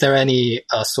 then, is there any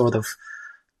sort of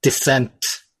dissent,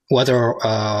 whether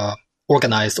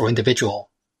organized or individual,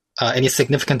 any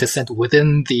significant dissent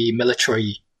within the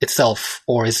military itself,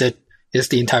 or is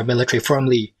the entire military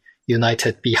firmly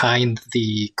united behind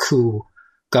the coup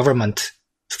government?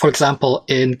 For example,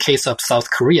 in case of South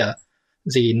Korea,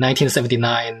 the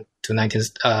 1979 to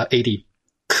 1980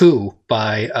 coup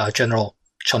by General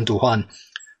Chun Doo-hwan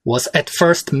was at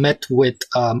first met with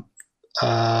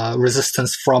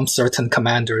resistance from certain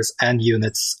commanders and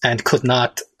units, and could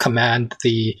not command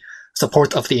the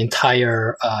support of the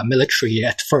entire military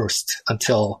at first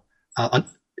until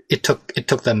it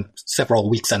took them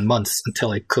several weeks and months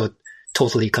until it could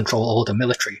totally control all the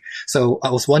military. So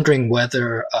I was wondering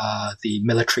whether the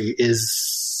military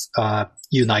is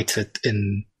united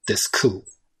in this coup.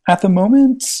 At the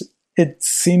moment, it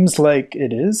seems like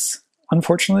it is,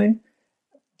 unfortunately.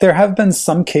 There have been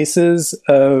some cases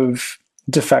of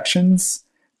defections,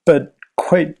 but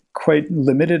quite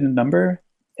limited in number.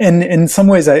 And in some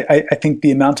ways, I think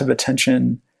the amount of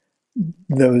attention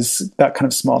that kind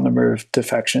of small number of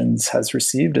defections has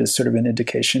received is sort of an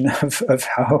indication of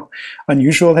how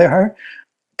unusual they are.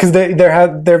 Because there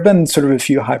have been sort of a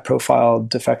few high profile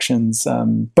defections,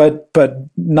 but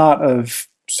not of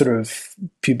sort of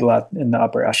people in the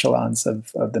upper echelons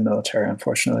of the military,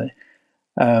 unfortunately.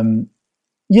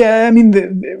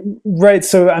 Right.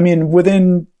 So,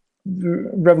 within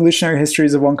revolutionary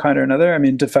histories of one kind or another,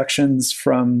 defections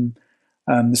from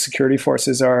the security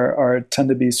forces tend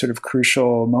to be sort of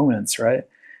crucial moments, right?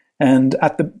 And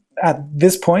at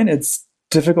this point, it's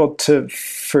difficult to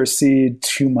foresee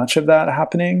too much of that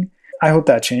happening. I hope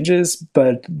that changes,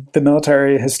 but the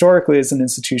military historically is an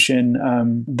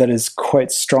institution that is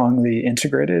quite strongly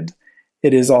integrated.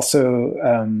 It is also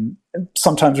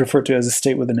sometimes referred to as a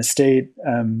state within a state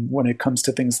when it comes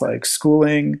to things like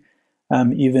schooling,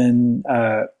 even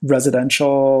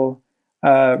residential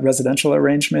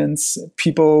arrangements.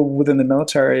 People within the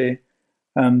military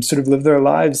sort of live their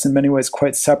lives in many ways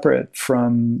quite separate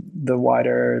from the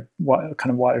wider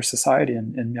society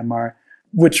in Myanmar,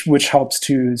 which helps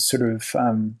to sort of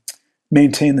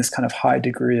maintain this kind of high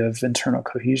degree of internal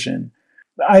cohesion.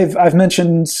 I've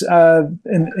mentioned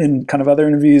in kind of other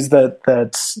interviews that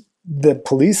the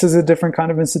police is a different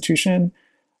kind of institution.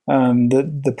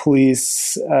 The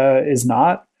police is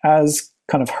not as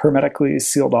kind of hermetically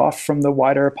sealed off from the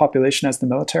wider population as the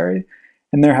military.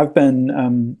 And there have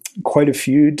been quite a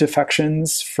few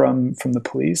defections from the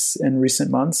police in recent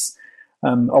months. A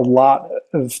lot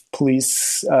of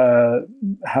police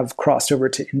have crossed over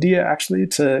to India, actually,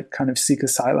 to kind of seek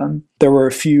asylum. There were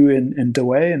a few in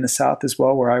Dawei in the south as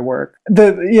well, where I work.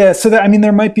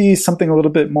 There might be something a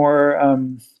little bit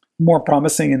more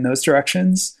promising in those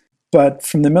directions. But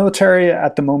from the military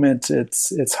at the moment,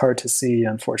 it's hard to see,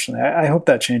 unfortunately. I hope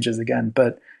that changes again.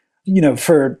 But,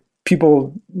 for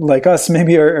people like us,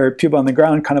 maybe, or people on the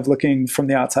ground kind of looking from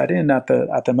the outside in at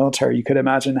the military, you could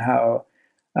imagine how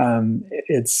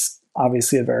it's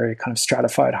obviously a very kind of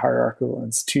stratified hierarchical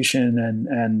institution.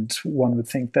 And one would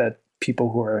think that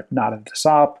people who are not at the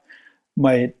top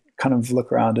might kind of look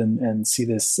around and see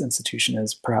this institution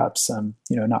as perhaps,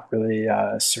 not really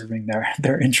serving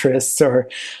their interests or,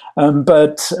 at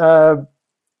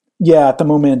the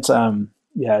moment,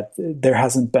 there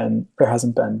hasn't been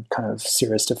kind of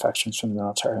serious defections from the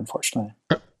military, unfortunately.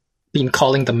 Been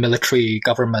calling the military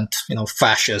government,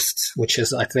 fascist, which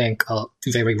is, I think,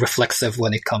 very reflexive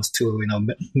when it comes to,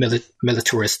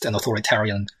 militarist and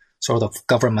authoritarian sort of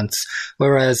governments.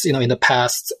 Whereas, in the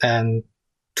past, and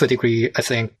to a degree, I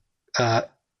think,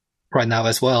 right now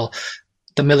as well,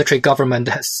 the military government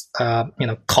has,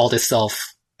 called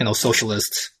itself,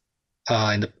 socialist,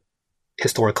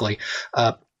 historically.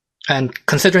 And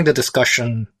considering the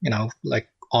discussion,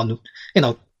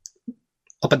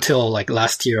 up until like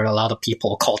last year, a lot of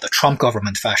people called the Trump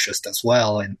government fascist as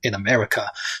well in America.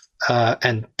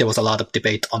 And there was a lot of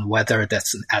debate on whether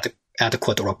that's an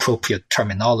adequate or appropriate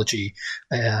terminology,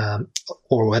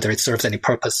 or whether it serves any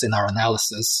purpose in our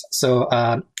analysis. So,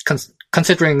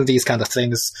 considering these kind of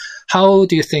things, how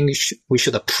do you think we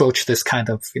should approach this kind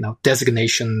of,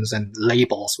 designations and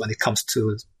labels when it comes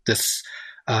to this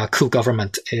coup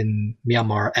government in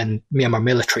Myanmar and Myanmar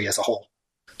military as a whole?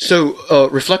 So,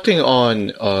 reflecting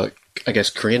on, I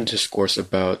guess, Korean discourse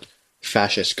about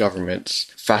fascist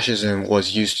governments, fascism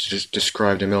was used to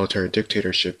describe the military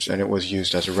dictatorships, and it was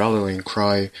used as a rallying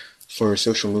cry for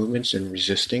social movements and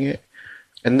resisting it.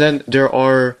 And then there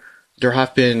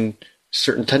have been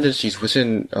certain tendencies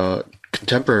within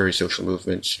contemporary social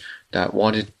movements that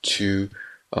wanted to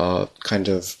kind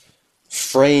of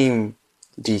frame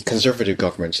the conservative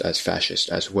governments as fascist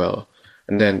as well.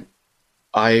 And then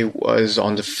I was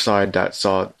on the side that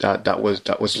saw that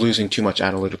was losing too much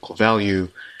analytical value,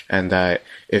 and that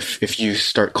if you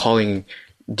start calling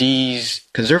these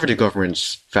conservative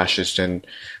governments fascist, then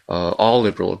all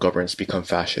liberal governments become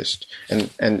fascist.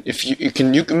 And if you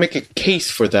can make a case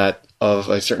for that, of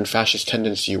a certain fascist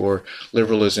tendency or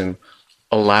liberalism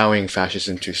allowing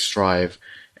fascism to strive,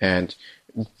 and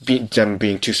them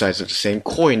being two sides of the same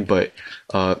coin, but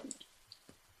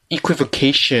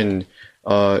equivocation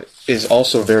is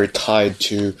also very tied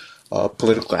to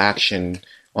political action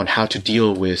on how to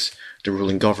deal with the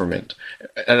ruling government.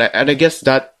 And I guess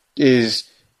that is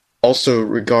also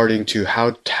regarding to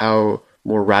how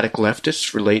more radical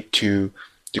leftists relate to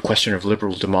the question of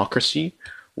liberal democracy,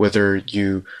 whether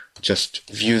you just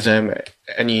view them,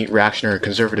 any reactionary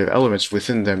conservative elements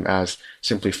within them, as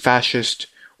simply fascist,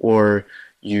 or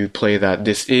you play that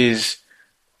this is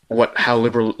how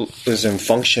liberalism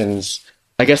functions.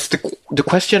 I guess the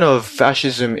question of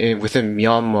fascism within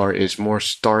Myanmar is more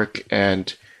stark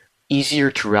and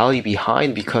easier to rally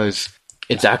behind because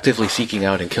it's actively seeking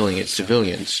out and killing its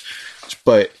civilians.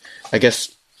 But I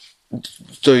guess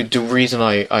the reason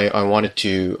I wanted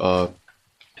to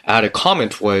add a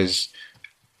comment was,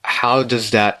 how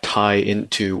does that tie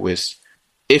into with,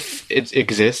 if it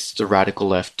exists, the radical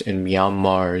left in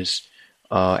Myanmar's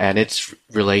and its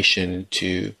relation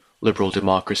to liberal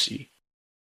democracy?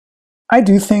 I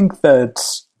do think that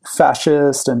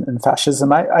fascist and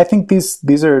fascism, I think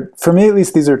these are, for me at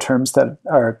least, these are terms that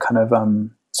are kind of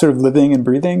sort of living and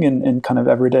breathing in kind of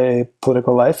everyday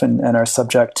political life, and are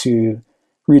subject to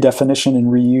redefinition and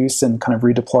reuse and kind of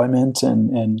redeployment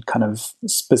and kind of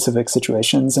specific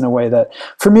situations in a way that,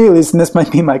 for me at least, and this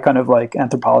might be my kind of like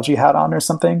anthropology hat on or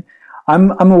something,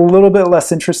 I'm a little bit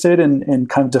less interested in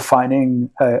kind of defining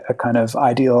a kind of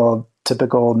ideal,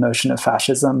 typical notion of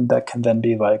fascism that can then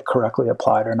be like correctly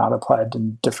applied or not applied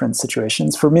in different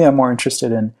situations. For me, I'm more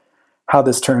interested in how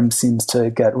this term seems to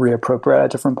get reappropriated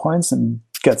at different points and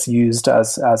gets used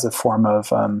as a form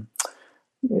of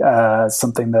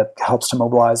something that helps to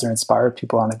mobilize or inspire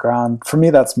people on the ground. For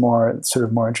me, that's more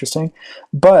interesting.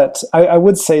 But I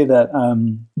would say that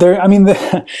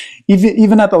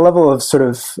even at the level of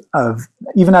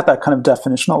even at that kind of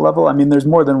definitional level, I mean, there's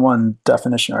more than one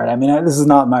definition, right? I mean, this is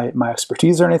not my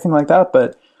expertise or anything like that,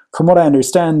 but from what I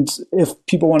understand, if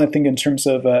people want to think in terms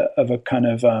of a kind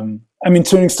of, I mean,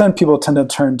 to an extent, people tend to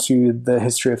turn to the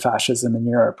history of fascism in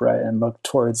Europe, right, and look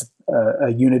towards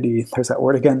a unity, there's that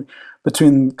word again,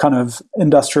 between kind of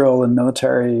industrial and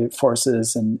military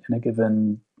forces in a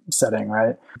given setting,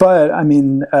 right? But I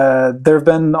mean, there have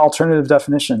been alternative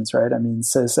definitions, right? I mean,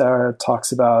 César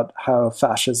talks about how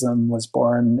fascism was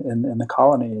born in the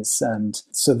colonies, and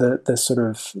so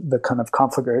the kind of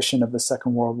conflagration of the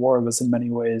Second World War was in many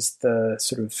ways the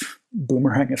sort of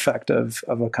boomerang effect of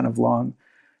a kind of long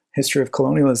history of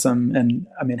colonialism. And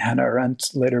I mean, Hannah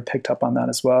Arendt later picked up on that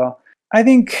as well. I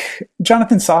think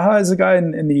Jonathan Saha is a guy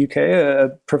in the UK, a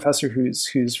professor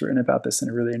who's written about this in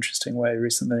a really interesting way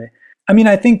recently. I mean,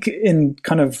 I think in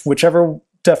kind of whichever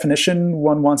definition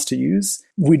one wants to use,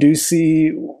 we do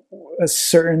see at a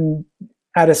certain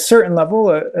level,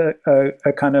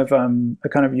 a kind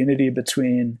of unity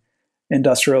between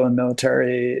industrial and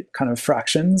military kind of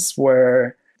fractions,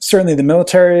 where certainly the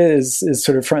military is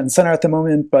sort of front and center at the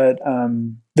moment, but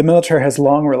the military has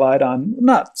long relied on,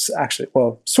 not actually,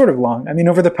 well, sort of long. I mean,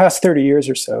 over the past 30 years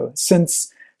or so, since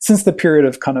the period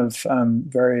of kind of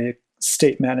very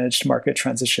state-managed market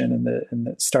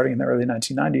transition starting in the early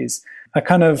 1990s, a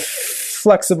kind of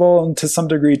flexible and to some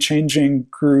degree changing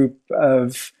group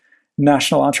of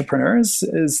national entrepreneurs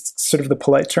is sort of the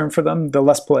polite term for them. The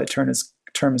less polite term is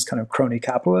kind of crony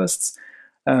capitalists.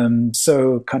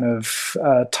 So kind of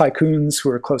tycoons who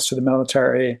are close to the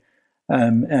military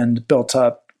and built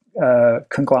up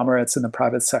conglomerates in the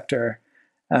private sector.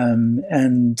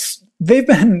 And they've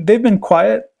been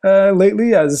quiet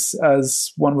lately,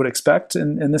 as one would expect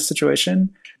in this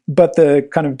situation. But the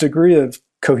kind of degree of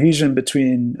cohesion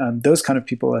between those kind of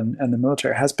people and the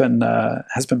military has been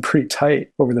pretty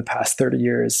tight over the past 30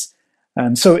 years.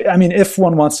 So, I mean, if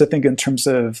one wants to think in terms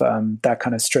of that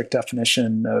kind of strict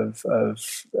definition of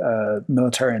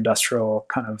military-industrial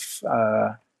kind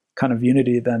of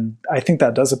unity, then I think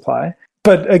that does apply.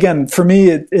 But again, for me,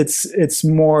 it's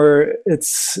more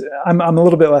I'm a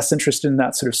little bit less interested in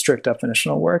that sort of strict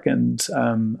definitional work, and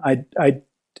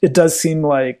it does seem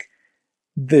like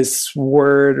this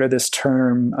word or this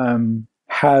term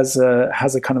has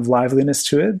a kind of liveliness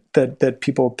to it that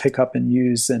people pick up and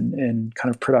use in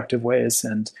kind of productive ways,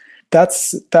 and that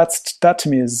to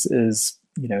me is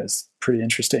pretty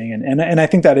interesting, and I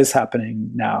think that is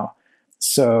happening now.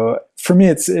 So for me,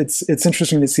 it's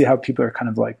interesting to see how people are kind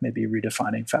of like maybe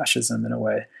redefining fascism in a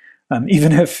way,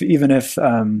 even if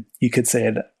you could say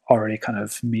it already kind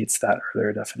of meets that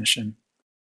earlier definition.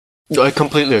 I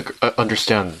completely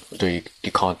understand the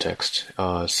context.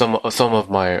 Some of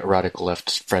my radical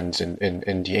left friends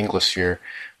in the English sphere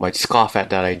might scoff at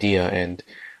that idea and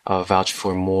vouch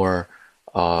for more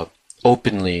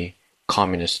openly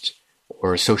communist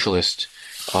or socialist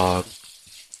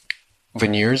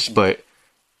veneers, but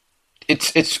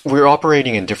we're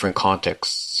operating in different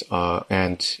contexts,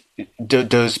 and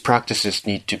those practices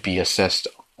need to be assessed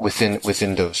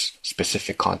within those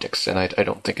specific contexts. And I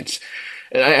don't think it's.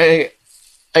 I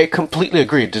completely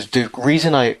agree. The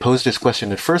reason I posed this question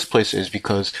in the first place is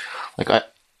because, at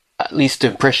least the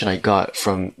impression I got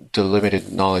from the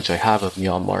limited knowledge I have of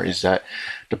Myanmar is that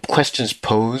the questions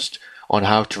posed on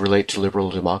how to relate to liberal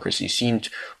democracy seemed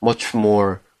much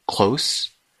more close.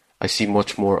 I see a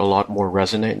lot more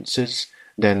resonances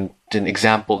than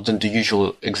the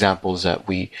usual examples that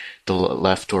the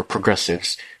left or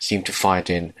progressives seem to find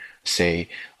in, say,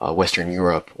 Western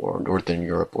Europe or Northern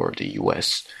Europe or the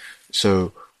US.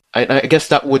 So I guess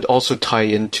that would also tie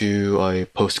into a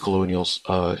post-colonial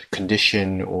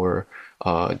condition, or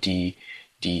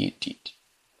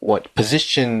what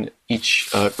position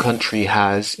each country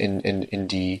has in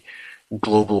the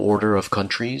global order of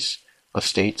countries, of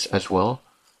states as well.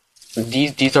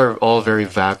 These are all very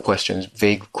vague questions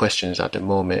at the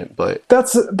moment, but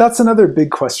that's another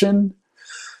big question.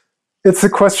 It's a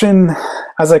question,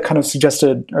 as I kind of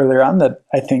suggested earlier on, that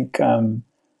I think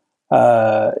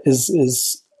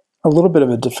is a little bit of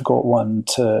a difficult one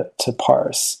to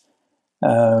parse.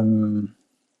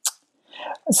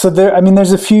 So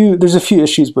there's a few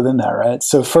issues within that, right?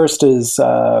 So first is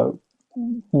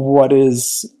what are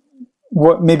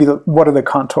the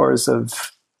contours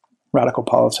of radical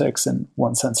politics in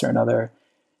one sense or another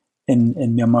in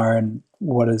Myanmar, and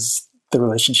what is the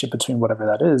relationship between whatever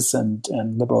that is and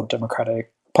liberal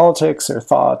democratic politics or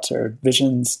thought or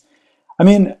visions. I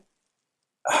mean,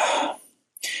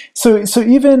 so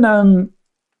even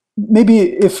maybe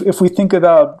if we think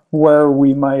about where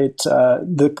we might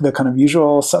the kind of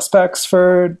usual suspects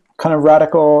for kind of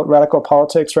radical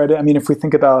politics, right? I mean, if we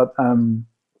think about kind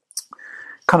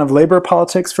of labor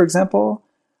politics, for example,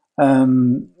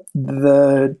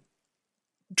 the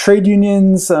trade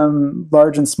unions,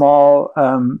 large and small,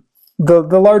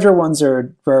 the larger ones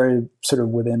are very sort of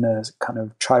within a kind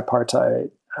of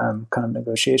tripartite kind of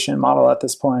negotiation model at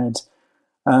this point.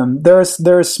 There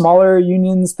are smaller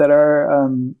unions that are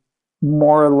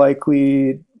more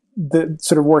likely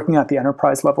sort of working at the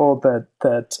enterprise level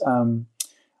that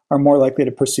are more likely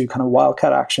to pursue kind of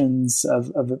wildcat actions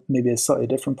of maybe a slightly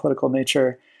different political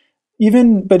nature.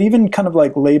 Even kind of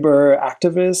like labor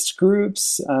activist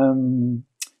groups. I'm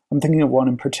thinking of one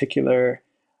in particular.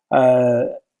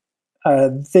 I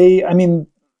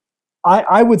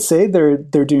would say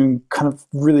they're doing kind of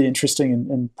really interesting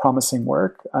and promising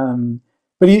work.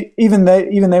 But even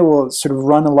they will sort of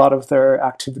run a lot of their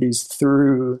activities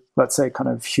through, let's say, kind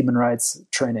of human rights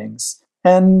trainings.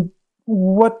 And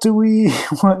what do we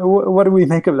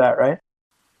make of that, right?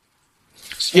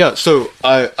 Yeah, so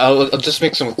I'll just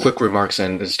make some quick remarks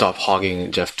and stop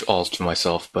hogging Jeff all to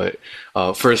myself. But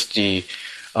first, the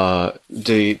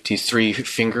three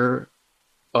finger,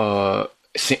 what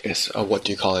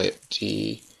do you call it?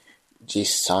 The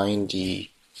sign, the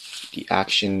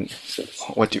action,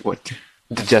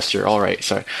 the gesture. All right,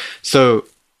 sorry. So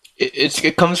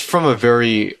it comes from a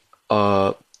very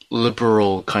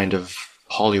liberal kind of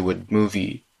Hollywood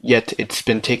movie, yet it's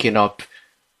been taken up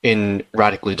in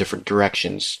radically different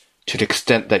directions, to the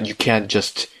extent that you can't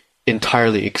just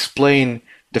entirely explain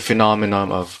the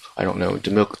phenomenon of, I don't know,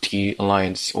 the Milk Tea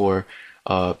Alliance, or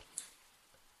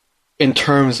in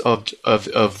terms of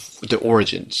the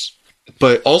origins.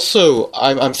 But also,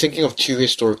 I'm thinking of two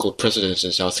historical precedents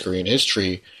in South Korean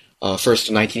history. First,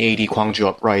 the 1980 Gwangju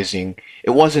Uprising.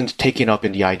 It wasn't taken up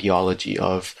in the ideology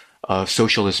of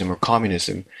socialism or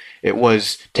communism. It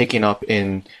was taken up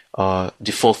in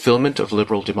the fulfillment of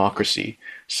liberal democracy.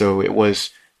 So it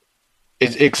was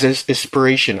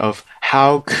inspiration of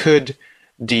how could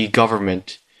the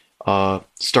government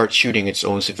start shooting its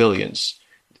own civilians.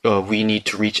 We need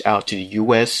to reach out to the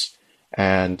U.S.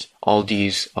 and all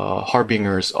these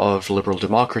harbingers of liberal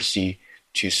democracy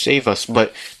to save us.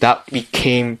 But that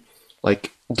became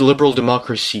like the liberal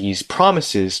democracy's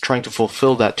promises, trying to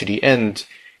fulfill that to the end,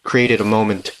 created a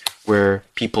moment where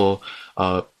people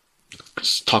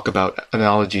talk about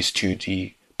analogies to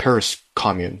the Paris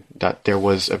Commune, that there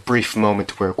was a brief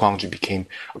moment where Gwangju became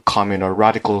a commune, a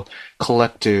radical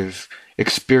collective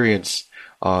experience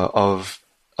of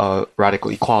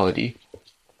radical equality.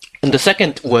 And the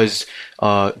second was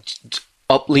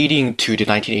leading to the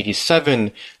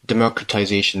 1987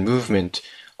 democratization movement.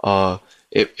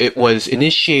 It was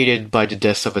initiated by the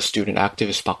death of a student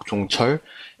activist, Park Jong-chul,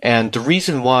 and the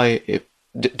reason why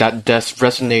that death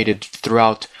resonated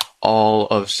throughout all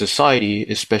of society,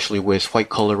 especially with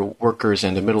white-collar workers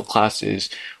and the middle classes,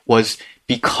 was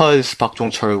because Park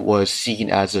Jong-chul was seen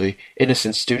as an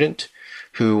innocent student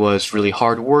who was really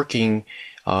hardworking,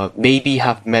 maybe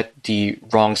have met the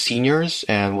wrong seniors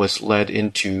and was led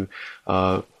into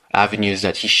avenues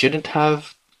that he shouldn't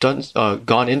have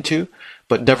gone into,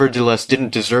 but nevertheless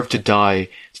didn't deserve to die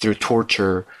through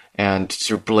torture and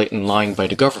through blatant lying by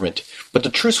the government. But the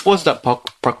truth was that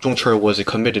Park Jong-chul was a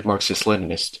committed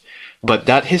Marxist-Leninist. But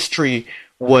that history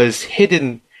was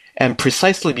hidden, and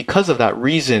precisely because of that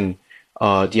reason,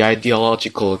 the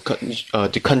ideological,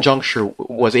 the conjuncture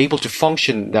was able to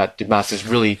function, that the masses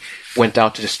really went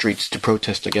out to the streets to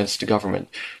protest against the government.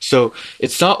 So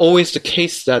it's not always the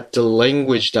case that the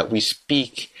language that we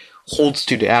speak holds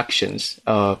to the actions,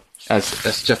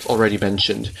 as Jeff already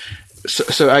mentioned.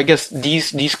 So I guess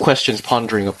these questions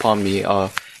pondering upon me,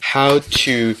 how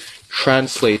to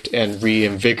translate and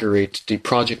reinvigorate the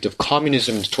project of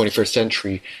communism in the 21st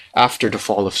century after the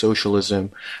fall of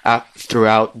socialism,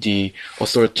 throughout the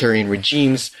authoritarian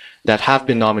regimes that have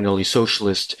been nominally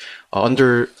socialist,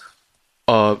 under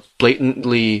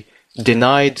blatantly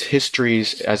denied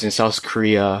histories, as in South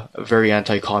Korea, very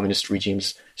anti-communist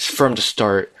regimes from the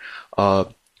start.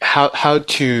 How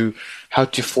to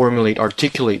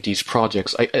articulate these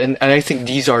projects. And I think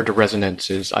these are the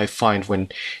resonances I find when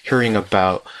hearing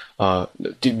about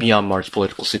Myanmar's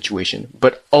political situation,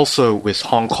 but also with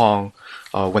Hong Kong,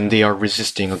 when they are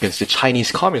resisting against the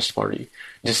Chinese Communist Party.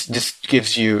 This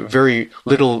gives you very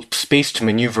little space to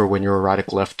maneuver when you're a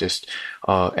radical leftist,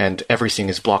 and everything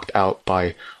is blocked out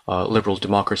by liberal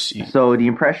democracy. So the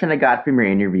impression I got from your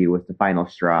interview with The Final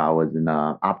Straw was an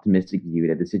optimistic view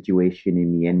that the situation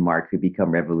in Myanmar could become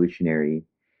revolutionary.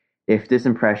 If this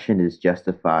impression is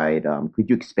justified, could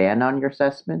you expand on your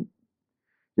assessment?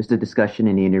 Just the discussion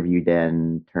in the interview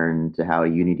then turned to how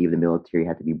unity of the military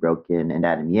had to be broken, and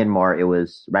that in Myanmar it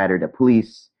was rather the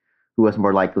police who was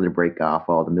more likely to break off,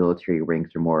 while the military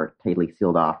ranks are more tightly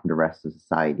sealed off from the rest of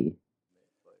society.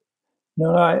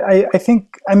 No, I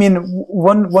think, I mean,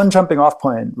 one jumping off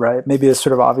point, right, maybe a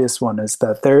sort of obvious one, is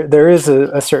that there is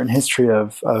a certain history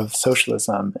of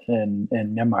socialism in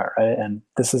Myanmar, right? And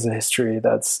this is a history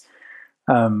that's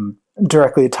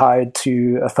directly tied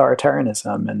to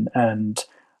authoritarianism, and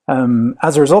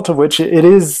as a result of which it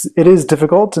is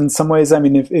difficult in some ways. I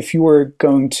mean, if you were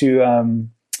going to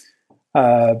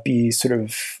be sort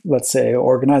of, let's say,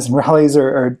 organizing rallies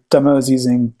or demos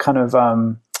using kind of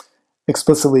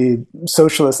explicitly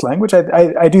socialist language,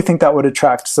 I do think that would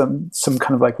attract some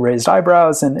kind of like raised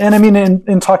eyebrows, and I mean,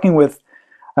 in talking with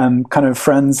kind of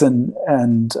friends and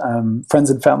friends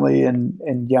and family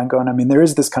in Yangon, I mean, there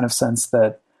is this kind of sense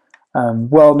that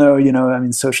well, no, I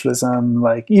mean, socialism,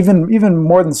 like even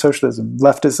more than socialism,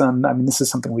 leftism, I mean, this is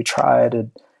something we tried,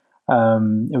 and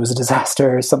it was a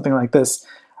disaster, something like this.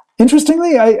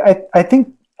 Interestingly, I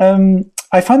think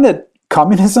I find that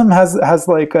communism has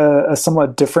like a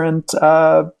somewhat different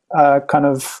kind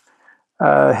of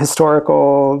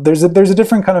historical. There's a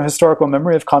different kind of historical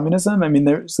memory of communism. I mean,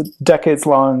 there's a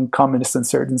decades-long communist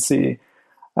insurgency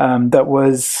that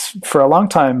was for a long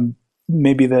time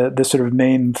maybe the sort of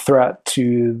main threat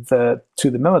to the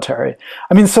military.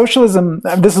 I mean, socialism.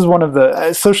 This is one of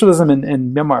the socialism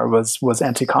in Myanmar was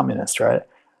anti-communist, right?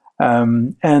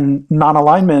 And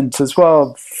non-alignment as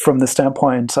well from the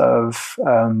standpoint of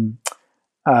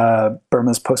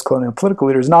Burma's post-colonial political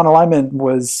leaders. Non-alignment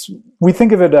we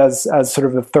think of it as sort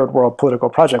of a third world political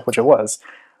project, which it was.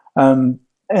 And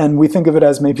we think of it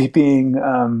as maybe being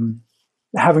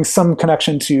having some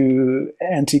connection to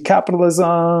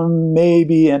anti-capitalism,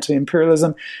 maybe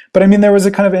anti-imperialism, but I mean there was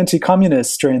a kind of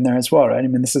anti-communist strain there as well, right? I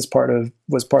mean this was part of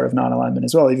non-alignment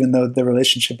as well, even though the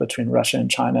relationship between Russia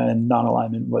and China and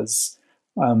non-alignment was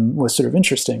sort of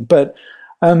interesting. But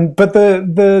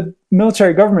the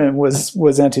military government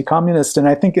was anti-communist, and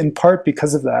I think in part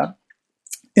because of that,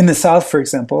 in the South, for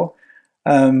example,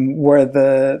 where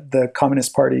the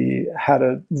Communist Party had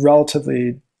a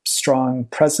relatively strong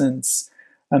presence.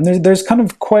 There's kind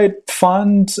of quite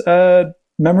fond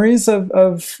memories of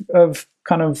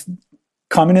kind of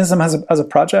communism as a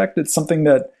project. It's something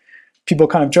that people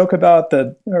kind of joke about,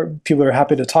 or people are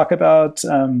happy to talk about.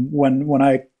 When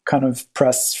I kind of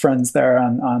press friends there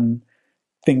on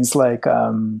things like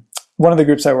one of the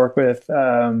groups I work with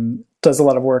does a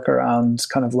lot of work around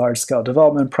kind of large scale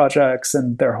development projects,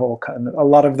 and their whole a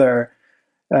lot of their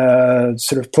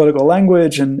sort of political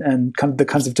language and kind of the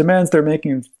kinds of demands they're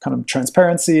making, kind of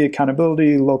transparency,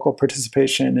 accountability, local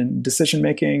participation in decision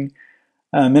making.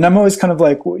 And I'm always kind of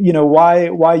like,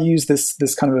 why use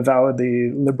this kind of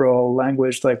avowedly liberal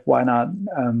language? Like, why not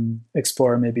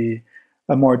explore maybe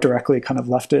a more directly kind of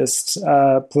leftist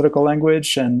political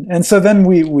language? And so then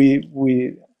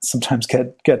we sometimes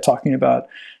get talking about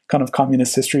kind of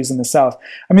communist histories in the South.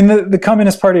 I mean, the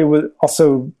Communist Party was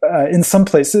also in some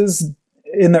places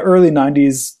in the early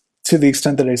 90s, to the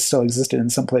extent that it still existed in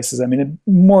some places. I mean, it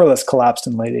more or less collapsed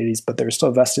in the late 80s, but there were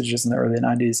still vestiges in the early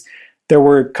 90s. There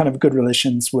were kind of good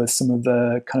relations with some of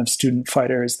the kind of student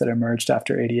fighters that emerged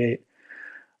after 88.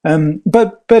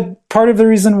 But part of the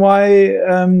reason why,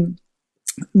 I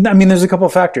mean, there's a couple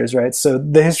of factors, right? So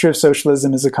the history of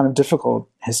socialism is a kind of difficult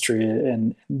history,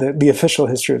 and the official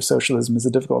history of socialism is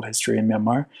a difficult history in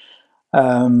Myanmar.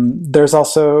 There's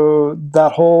also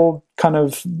that whole kind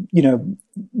of,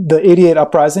 the 88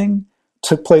 uprising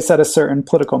took place at a certain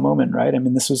political moment, right? I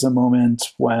mean, this was a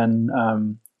moment when,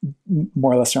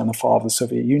 more or less around the fall of the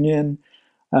Soviet Union,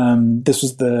 this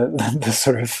was the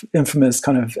sort of infamous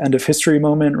kind of end of history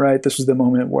moment, right? This was the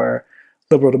moment where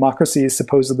liberal democracy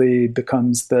supposedly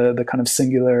becomes the kind of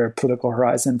singular political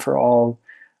horizon for all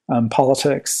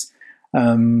politics.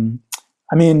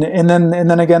 I mean, and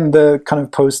then again, the kind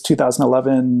of post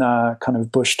 2011 kind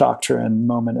of Bush doctrine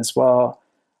moment as well,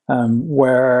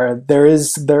 where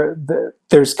there's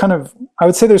kind of, I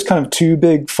would say there's kind of two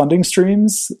big funding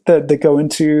streams that go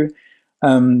into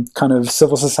kind of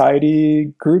civil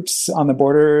society groups on the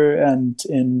border and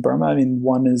in Burma. I mean,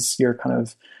 one is your kind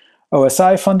of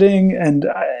OSI funding,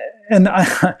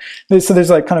 so there's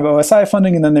like kind of OSI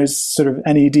funding, and then there's sort of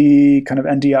NED, kind of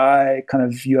NDI, kind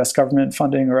of U.S. government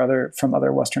funding or from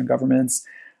other Western governments.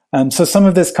 So some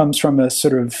of this comes from a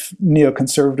sort of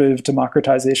neoconservative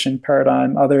democratization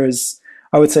paradigm. Others,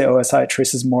 I would say OSI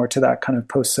traces more to that kind of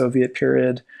post-Soviet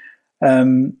period.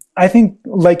 I think,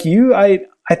 like you, I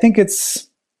think it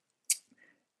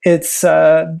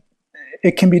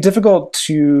can be difficult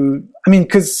to, I mean,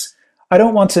 because I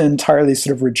don't want to entirely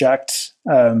sort of reject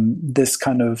this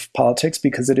kind of politics,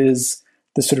 because it is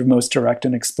the sort of most direct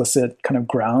and explicit kind of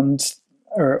ground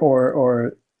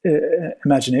or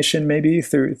imagination, maybe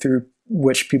through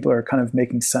which people are kind of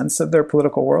making sense of their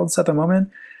political worlds at the moment.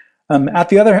 On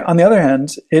the other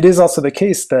hand, it is also the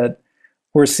case that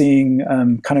we're seeing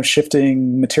kind of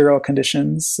shifting material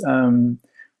conditions.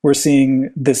 We're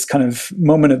seeing this kind of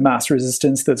moment of mass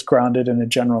resistance that's grounded in a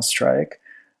general strike.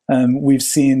 We've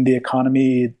seen the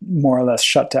economy more or less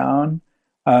shut down.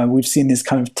 We've seen these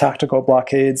kind of tactical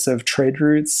blockades of trade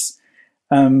routes.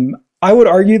 I would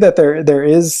argue that there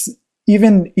is,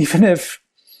 even if,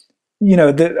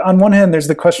 on one hand, there's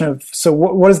the question of, so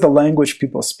what is the language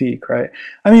people speak, right?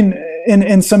 I mean,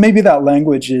 and so maybe that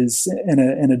language is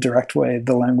in a direct way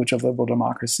the language of liberal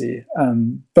democracy.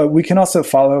 But we can also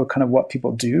follow kind of what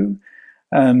people do,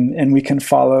 and we can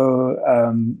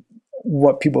follow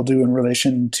what people do in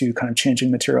relation to kind of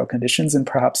changing material conditions, and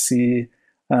perhaps see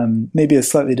maybe a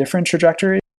slightly different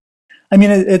trajectory. I mean,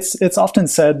 it's often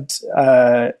said,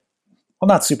 well,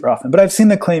 not super often, but I've seen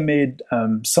the claim made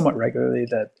somewhat regularly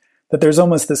that there's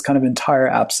almost this kind of entire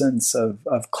absence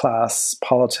of class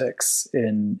politics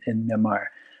in Myanmar.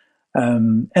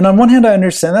 And on one hand, I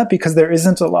understand that, because there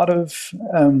isn't a lot of,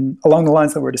 along the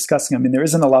lines that we're discussing, I mean, there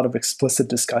isn't a lot of explicit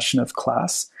discussion of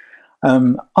class.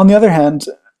 On the other hand,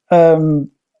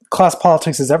 class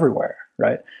politics is everywhere,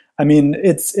 right? I mean,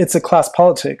 it's a class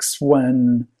politics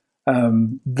when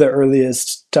the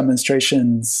earliest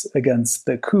demonstrations against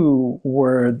the coup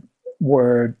were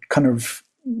kind of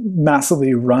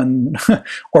massively run,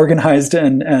 organized,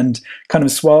 and kind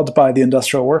of swelled by the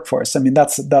industrial workforce. I mean,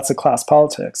 that's a class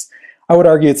politics. I would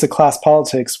argue it's a class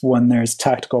politics when there's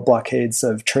tactical blockades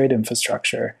of trade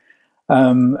infrastructure.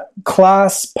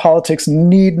 Class politics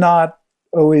need not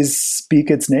always speak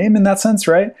its name in that sense,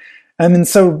 right? I mean,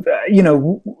 so,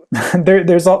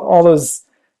 there's all those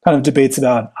kind of debates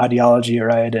about ideology,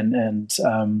 right? And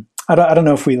I don't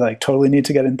know if we like totally need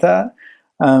to get into that.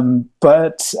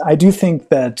 But I do think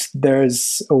that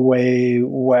there's a way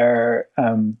where,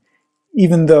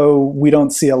 even though we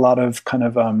don't see a lot of kind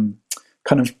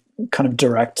of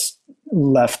direct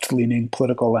left-leaning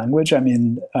political language, I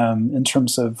mean, in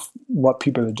terms of what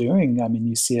people are doing, I mean,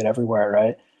 you see it everywhere,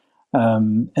 right?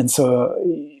 And so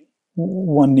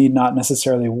one need not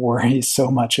necessarily worry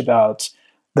so much about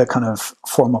the kind of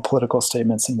formal political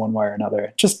statements in one way or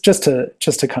another. Just to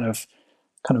kind of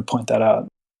point that out.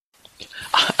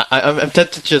 I'm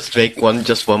tempted to just make one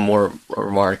more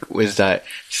remark. Is that,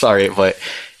 sorry, but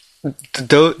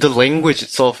the language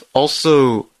itself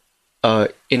also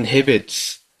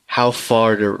inhibits how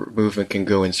far the movement can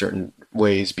go in certain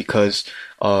ways, because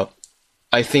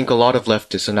I think a lot of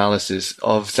leftist analysis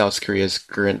of South Korea's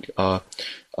current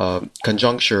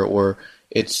conjuncture or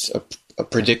its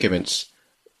predicaments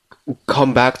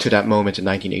come back to that moment in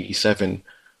 1987,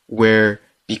 where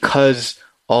because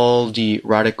all the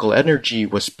radical energy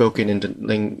was spoken in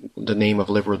the name of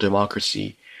liberal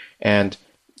democracy, and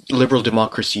liberal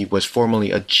democracy was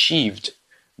formally achieved,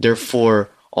 therefore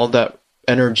all that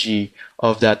energy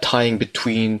of that tying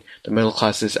between the middle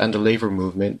classes and the labor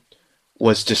movement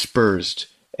was dispersed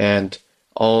and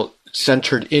all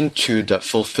centered into the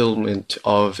fulfillment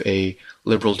of a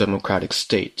liberal democratic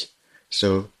state.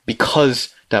 So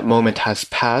because that moment has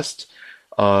passed,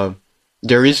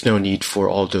 there is no need for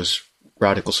all those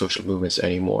radical social movements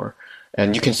anymore.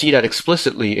 And you can see that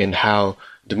explicitly in how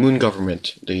the Moon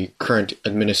government, the current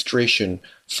administration,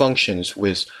 functions,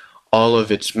 with all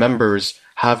of its members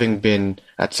having been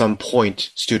at some point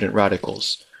student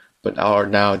radicals, but are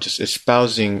now just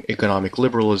espousing economic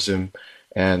liberalism.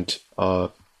 And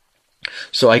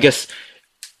so I guess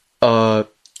although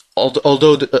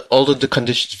the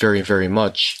conditions vary very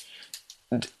much,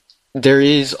 there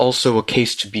is also a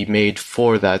case to be made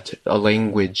for that, a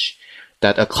language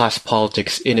that a class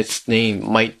politics in its name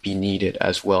might be needed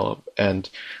as well. And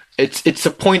it's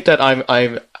a point that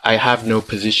I have no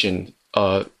position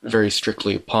very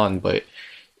strictly upon, but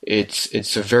it's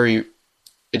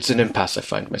an impasse I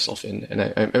find myself in, and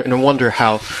I wonder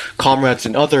how comrades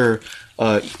in other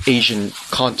Asian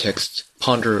contexts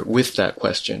ponder with that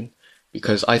question,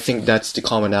 because I think that's the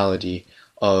commonality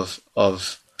of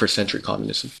first century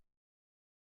communism.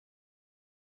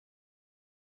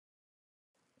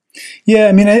 Yeah,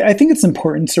 I mean, I think it's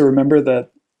important to remember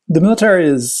that the military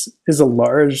is a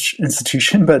large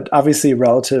institution, but obviously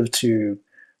relative to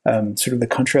sort of the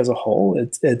country as a whole,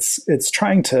 it's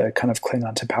trying to kind of cling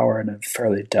on to power in a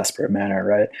fairly desperate manner,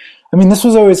 right? I mean, this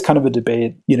was always kind of a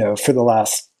debate, for the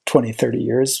last 20, 30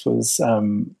 years, was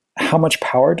how much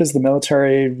power does the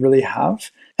military really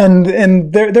have?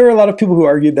 And there were a lot of people who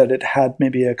argued that it had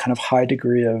maybe a kind of high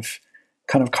degree of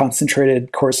kind of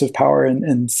concentrated coercive power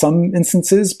in some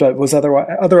instances, but was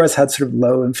otherwise had sort of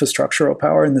low infrastructural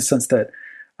power, in the sense that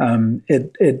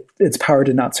its power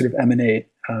did not sort of emanate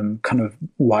kind of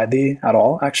widely at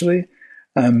all, actually,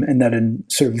 and that in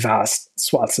sort of vast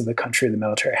swaths of the country, the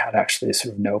military had actually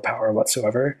sort of no power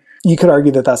whatsoever. You could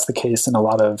argue that that's the case in a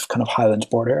lot of kind of highland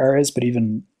border areas, but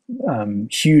even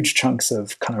huge chunks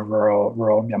of kind of rural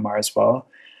Myanmar as well.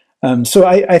 So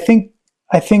I think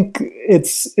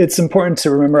it's important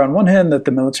to remember, on one hand, that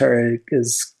the military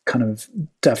is kind of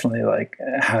definitely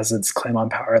has its claim on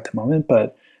power at the moment,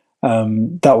 but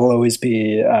that will always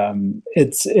be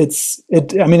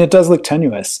it does look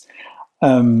tenuous.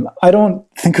 I don't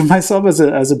think of myself as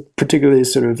a particularly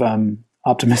sort of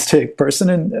optimistic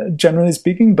person, generally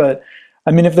speaking, but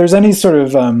I mean, if there's any sort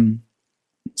of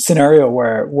scenario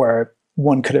where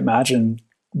one could imagine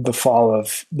the fall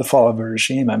of a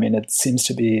regime, I mean, it seems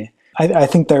to be. I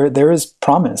think there is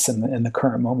promise in the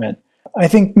current moment. I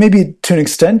think maybe to an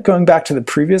extent, going back to the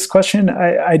previous question,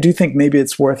 I do think maybe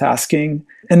it's worth asking,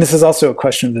 and this is also a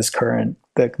question of this kind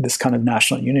of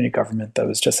national unity government that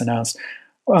was just announced.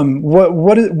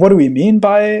 What do we mean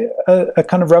by a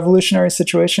kind of revolutionary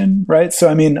situation, right? So,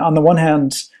 I mean, on the one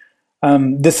hand,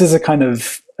 this is a kind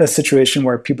of a situation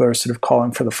where people are sort of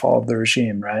calling for the fall of the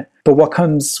regime, right? But what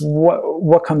comes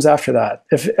after that?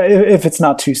 If it's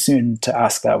not too soon to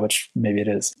ask that, which maybe it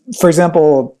is. For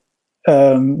example,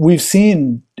 we've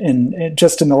seen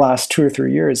just in the last 2 or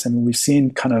 3 years, I mean, we've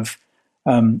seen kind of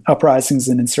uprisings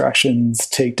and insurrections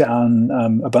take down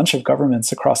a bunch of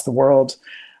governments across the world.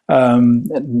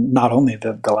 Not only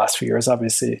the last few years,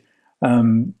 obviously.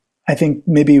 I think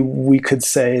maybe we could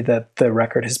say that the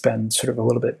record has been sort of a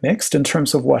little bit mixed in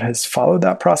terms of what has followed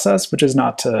that process, which is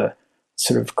not to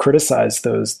sort of criticize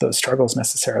those struggles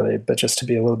necessarily, but just to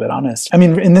be a little bit honest. I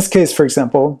mean, in this case, for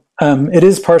example, it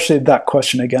is partially that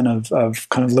question again of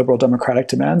kind of liberal democratic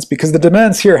demands, because the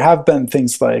demands here have been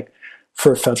things like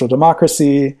for federal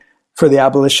democracy, for the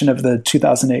abolition of the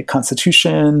 2008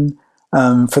 Constitution,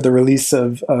 for the release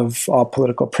of all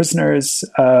political prisoners,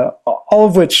 all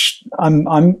of which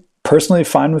I'm personally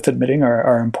fine with admitting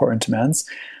are important demands.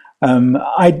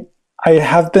 I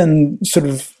have been sort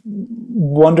of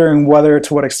wondering whether,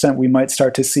 to what extent, we might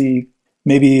start to see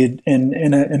maybe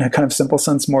in a kind of simple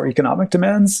sense more economic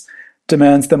demands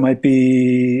that might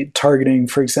be targeting,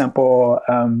 for example,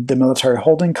 the military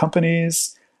holding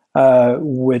companies,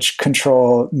 which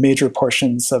control major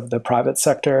portions of the private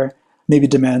sector. Maybe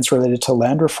demands related to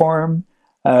land reform.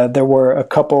 There were a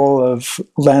couple of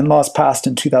land laws passed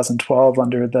in 2012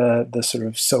 under the sort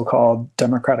of so-called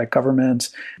democratic government,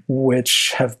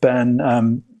 which have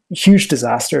been huge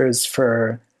disasters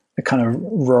for the kind of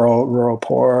rural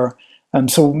poor.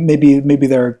 So maybe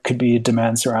there could be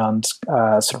demands around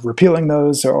sort of repealing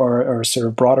those or sort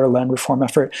of broader land reform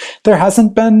effort. There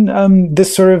hasn't been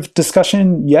this sort of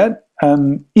discussion yet,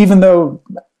 even though,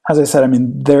 as I said, I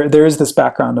mean, there is this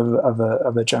background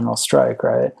of a general strike,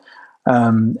 right?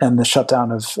 And the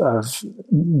shutdown of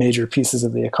major pieces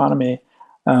of the economy.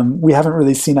 We haven't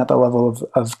really seen at the level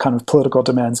of kind of political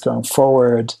demands going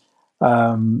forward,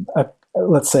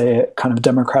 let's say, kind of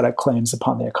democratic claims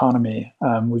upon the economy.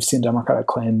 We've seen democratic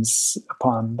claims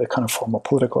upon the kind of formal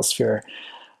political sphere.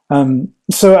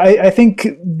 So I think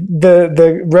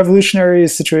the revolutionary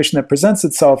situation that presents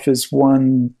itself is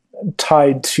one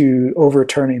tied to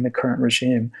overturning the current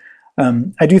regime.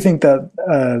 I do think that,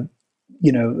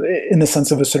 in the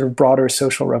sense of a sort of broader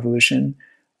social revolution,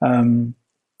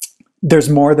 there's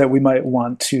more that we might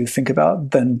want to think about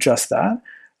than just that.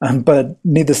 But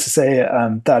needless to say,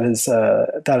 that is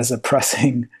a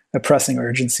pressing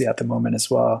urgency at the moment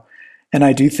as well. And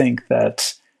I do think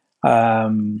that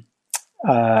that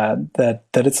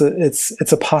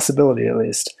it's a possibility, at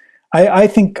least.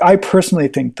 I personally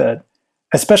think that,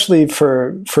 especially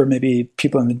for maybe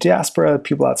people in the diaspora,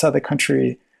 people outside the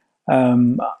country,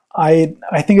 I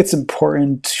think it's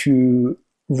important to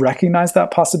recognize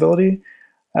that possibility.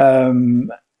 There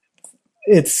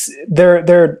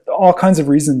are all kinds of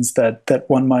reasons that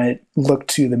one might look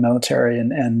to the military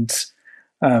and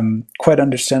quite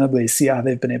understandably see how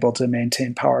they've been able to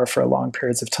maintain power for long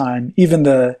periods of time. Even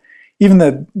the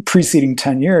preceding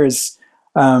 10 years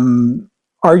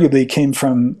arguably came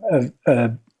from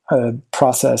a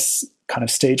process kind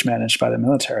of stage managed by the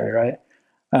military, right?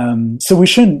 So we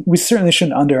certainly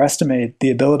shouldn't underestimate the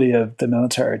ability of the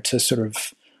military to sort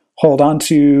of hold on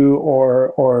to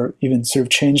or even sort of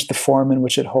change the form in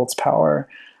which it holds power.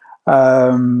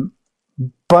 But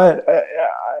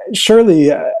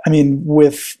surely, I mean,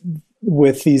 with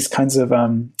these kinds of,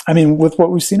 with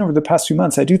what we've seen over the past few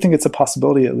months, I do think it's a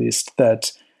possibility, at least,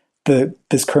 that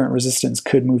this current resistance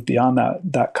could move beyond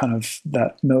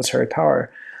that military power.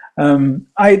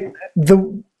 I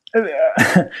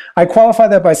qualify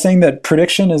that by saying that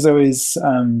prediction is always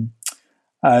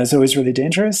really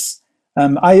dangerous.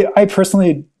 I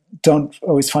personally don't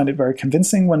always find it very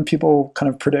convincing when people kind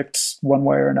of predict one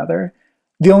way or another.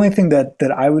 The only thing that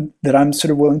I'm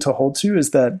sort of willing to hold to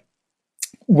is that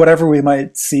whatever we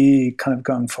might see kind of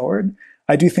going forward,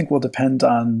 I do think will depend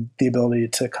on the ability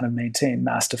to kind of maintain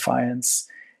mass defiance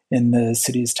in the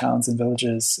cities, towns, and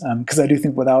villages. Because I do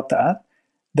think without that,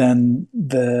 then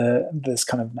this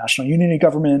kind of national unity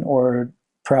government or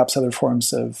perhaps other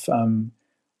forms of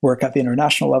work at the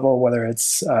international level, whether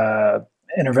it's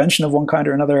intervention of one kind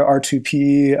or another,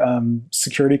 R2P,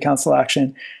 Security Council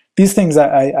action, these things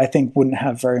I think wouldn't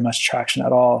have very much traction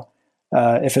at all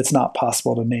if it's not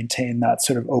possible to maintain that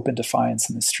sort of open defiance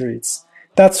in the streets.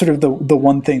 That's sort of the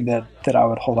one thing that I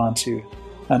would hold on to.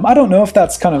 I don't know if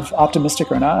that's kind of optimistic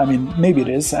or not. I mean, maybe it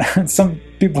is. Some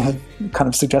people have kind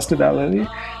of suggested that lately.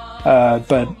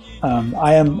 But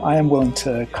I am willing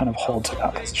to kind of hold to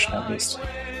that position at least.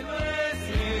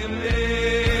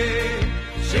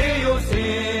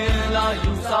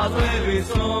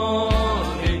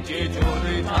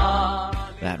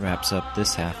 That wraps up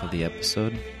this half of the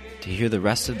episode. To hear the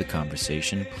rest of the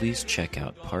conversation, please check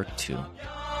out part 2.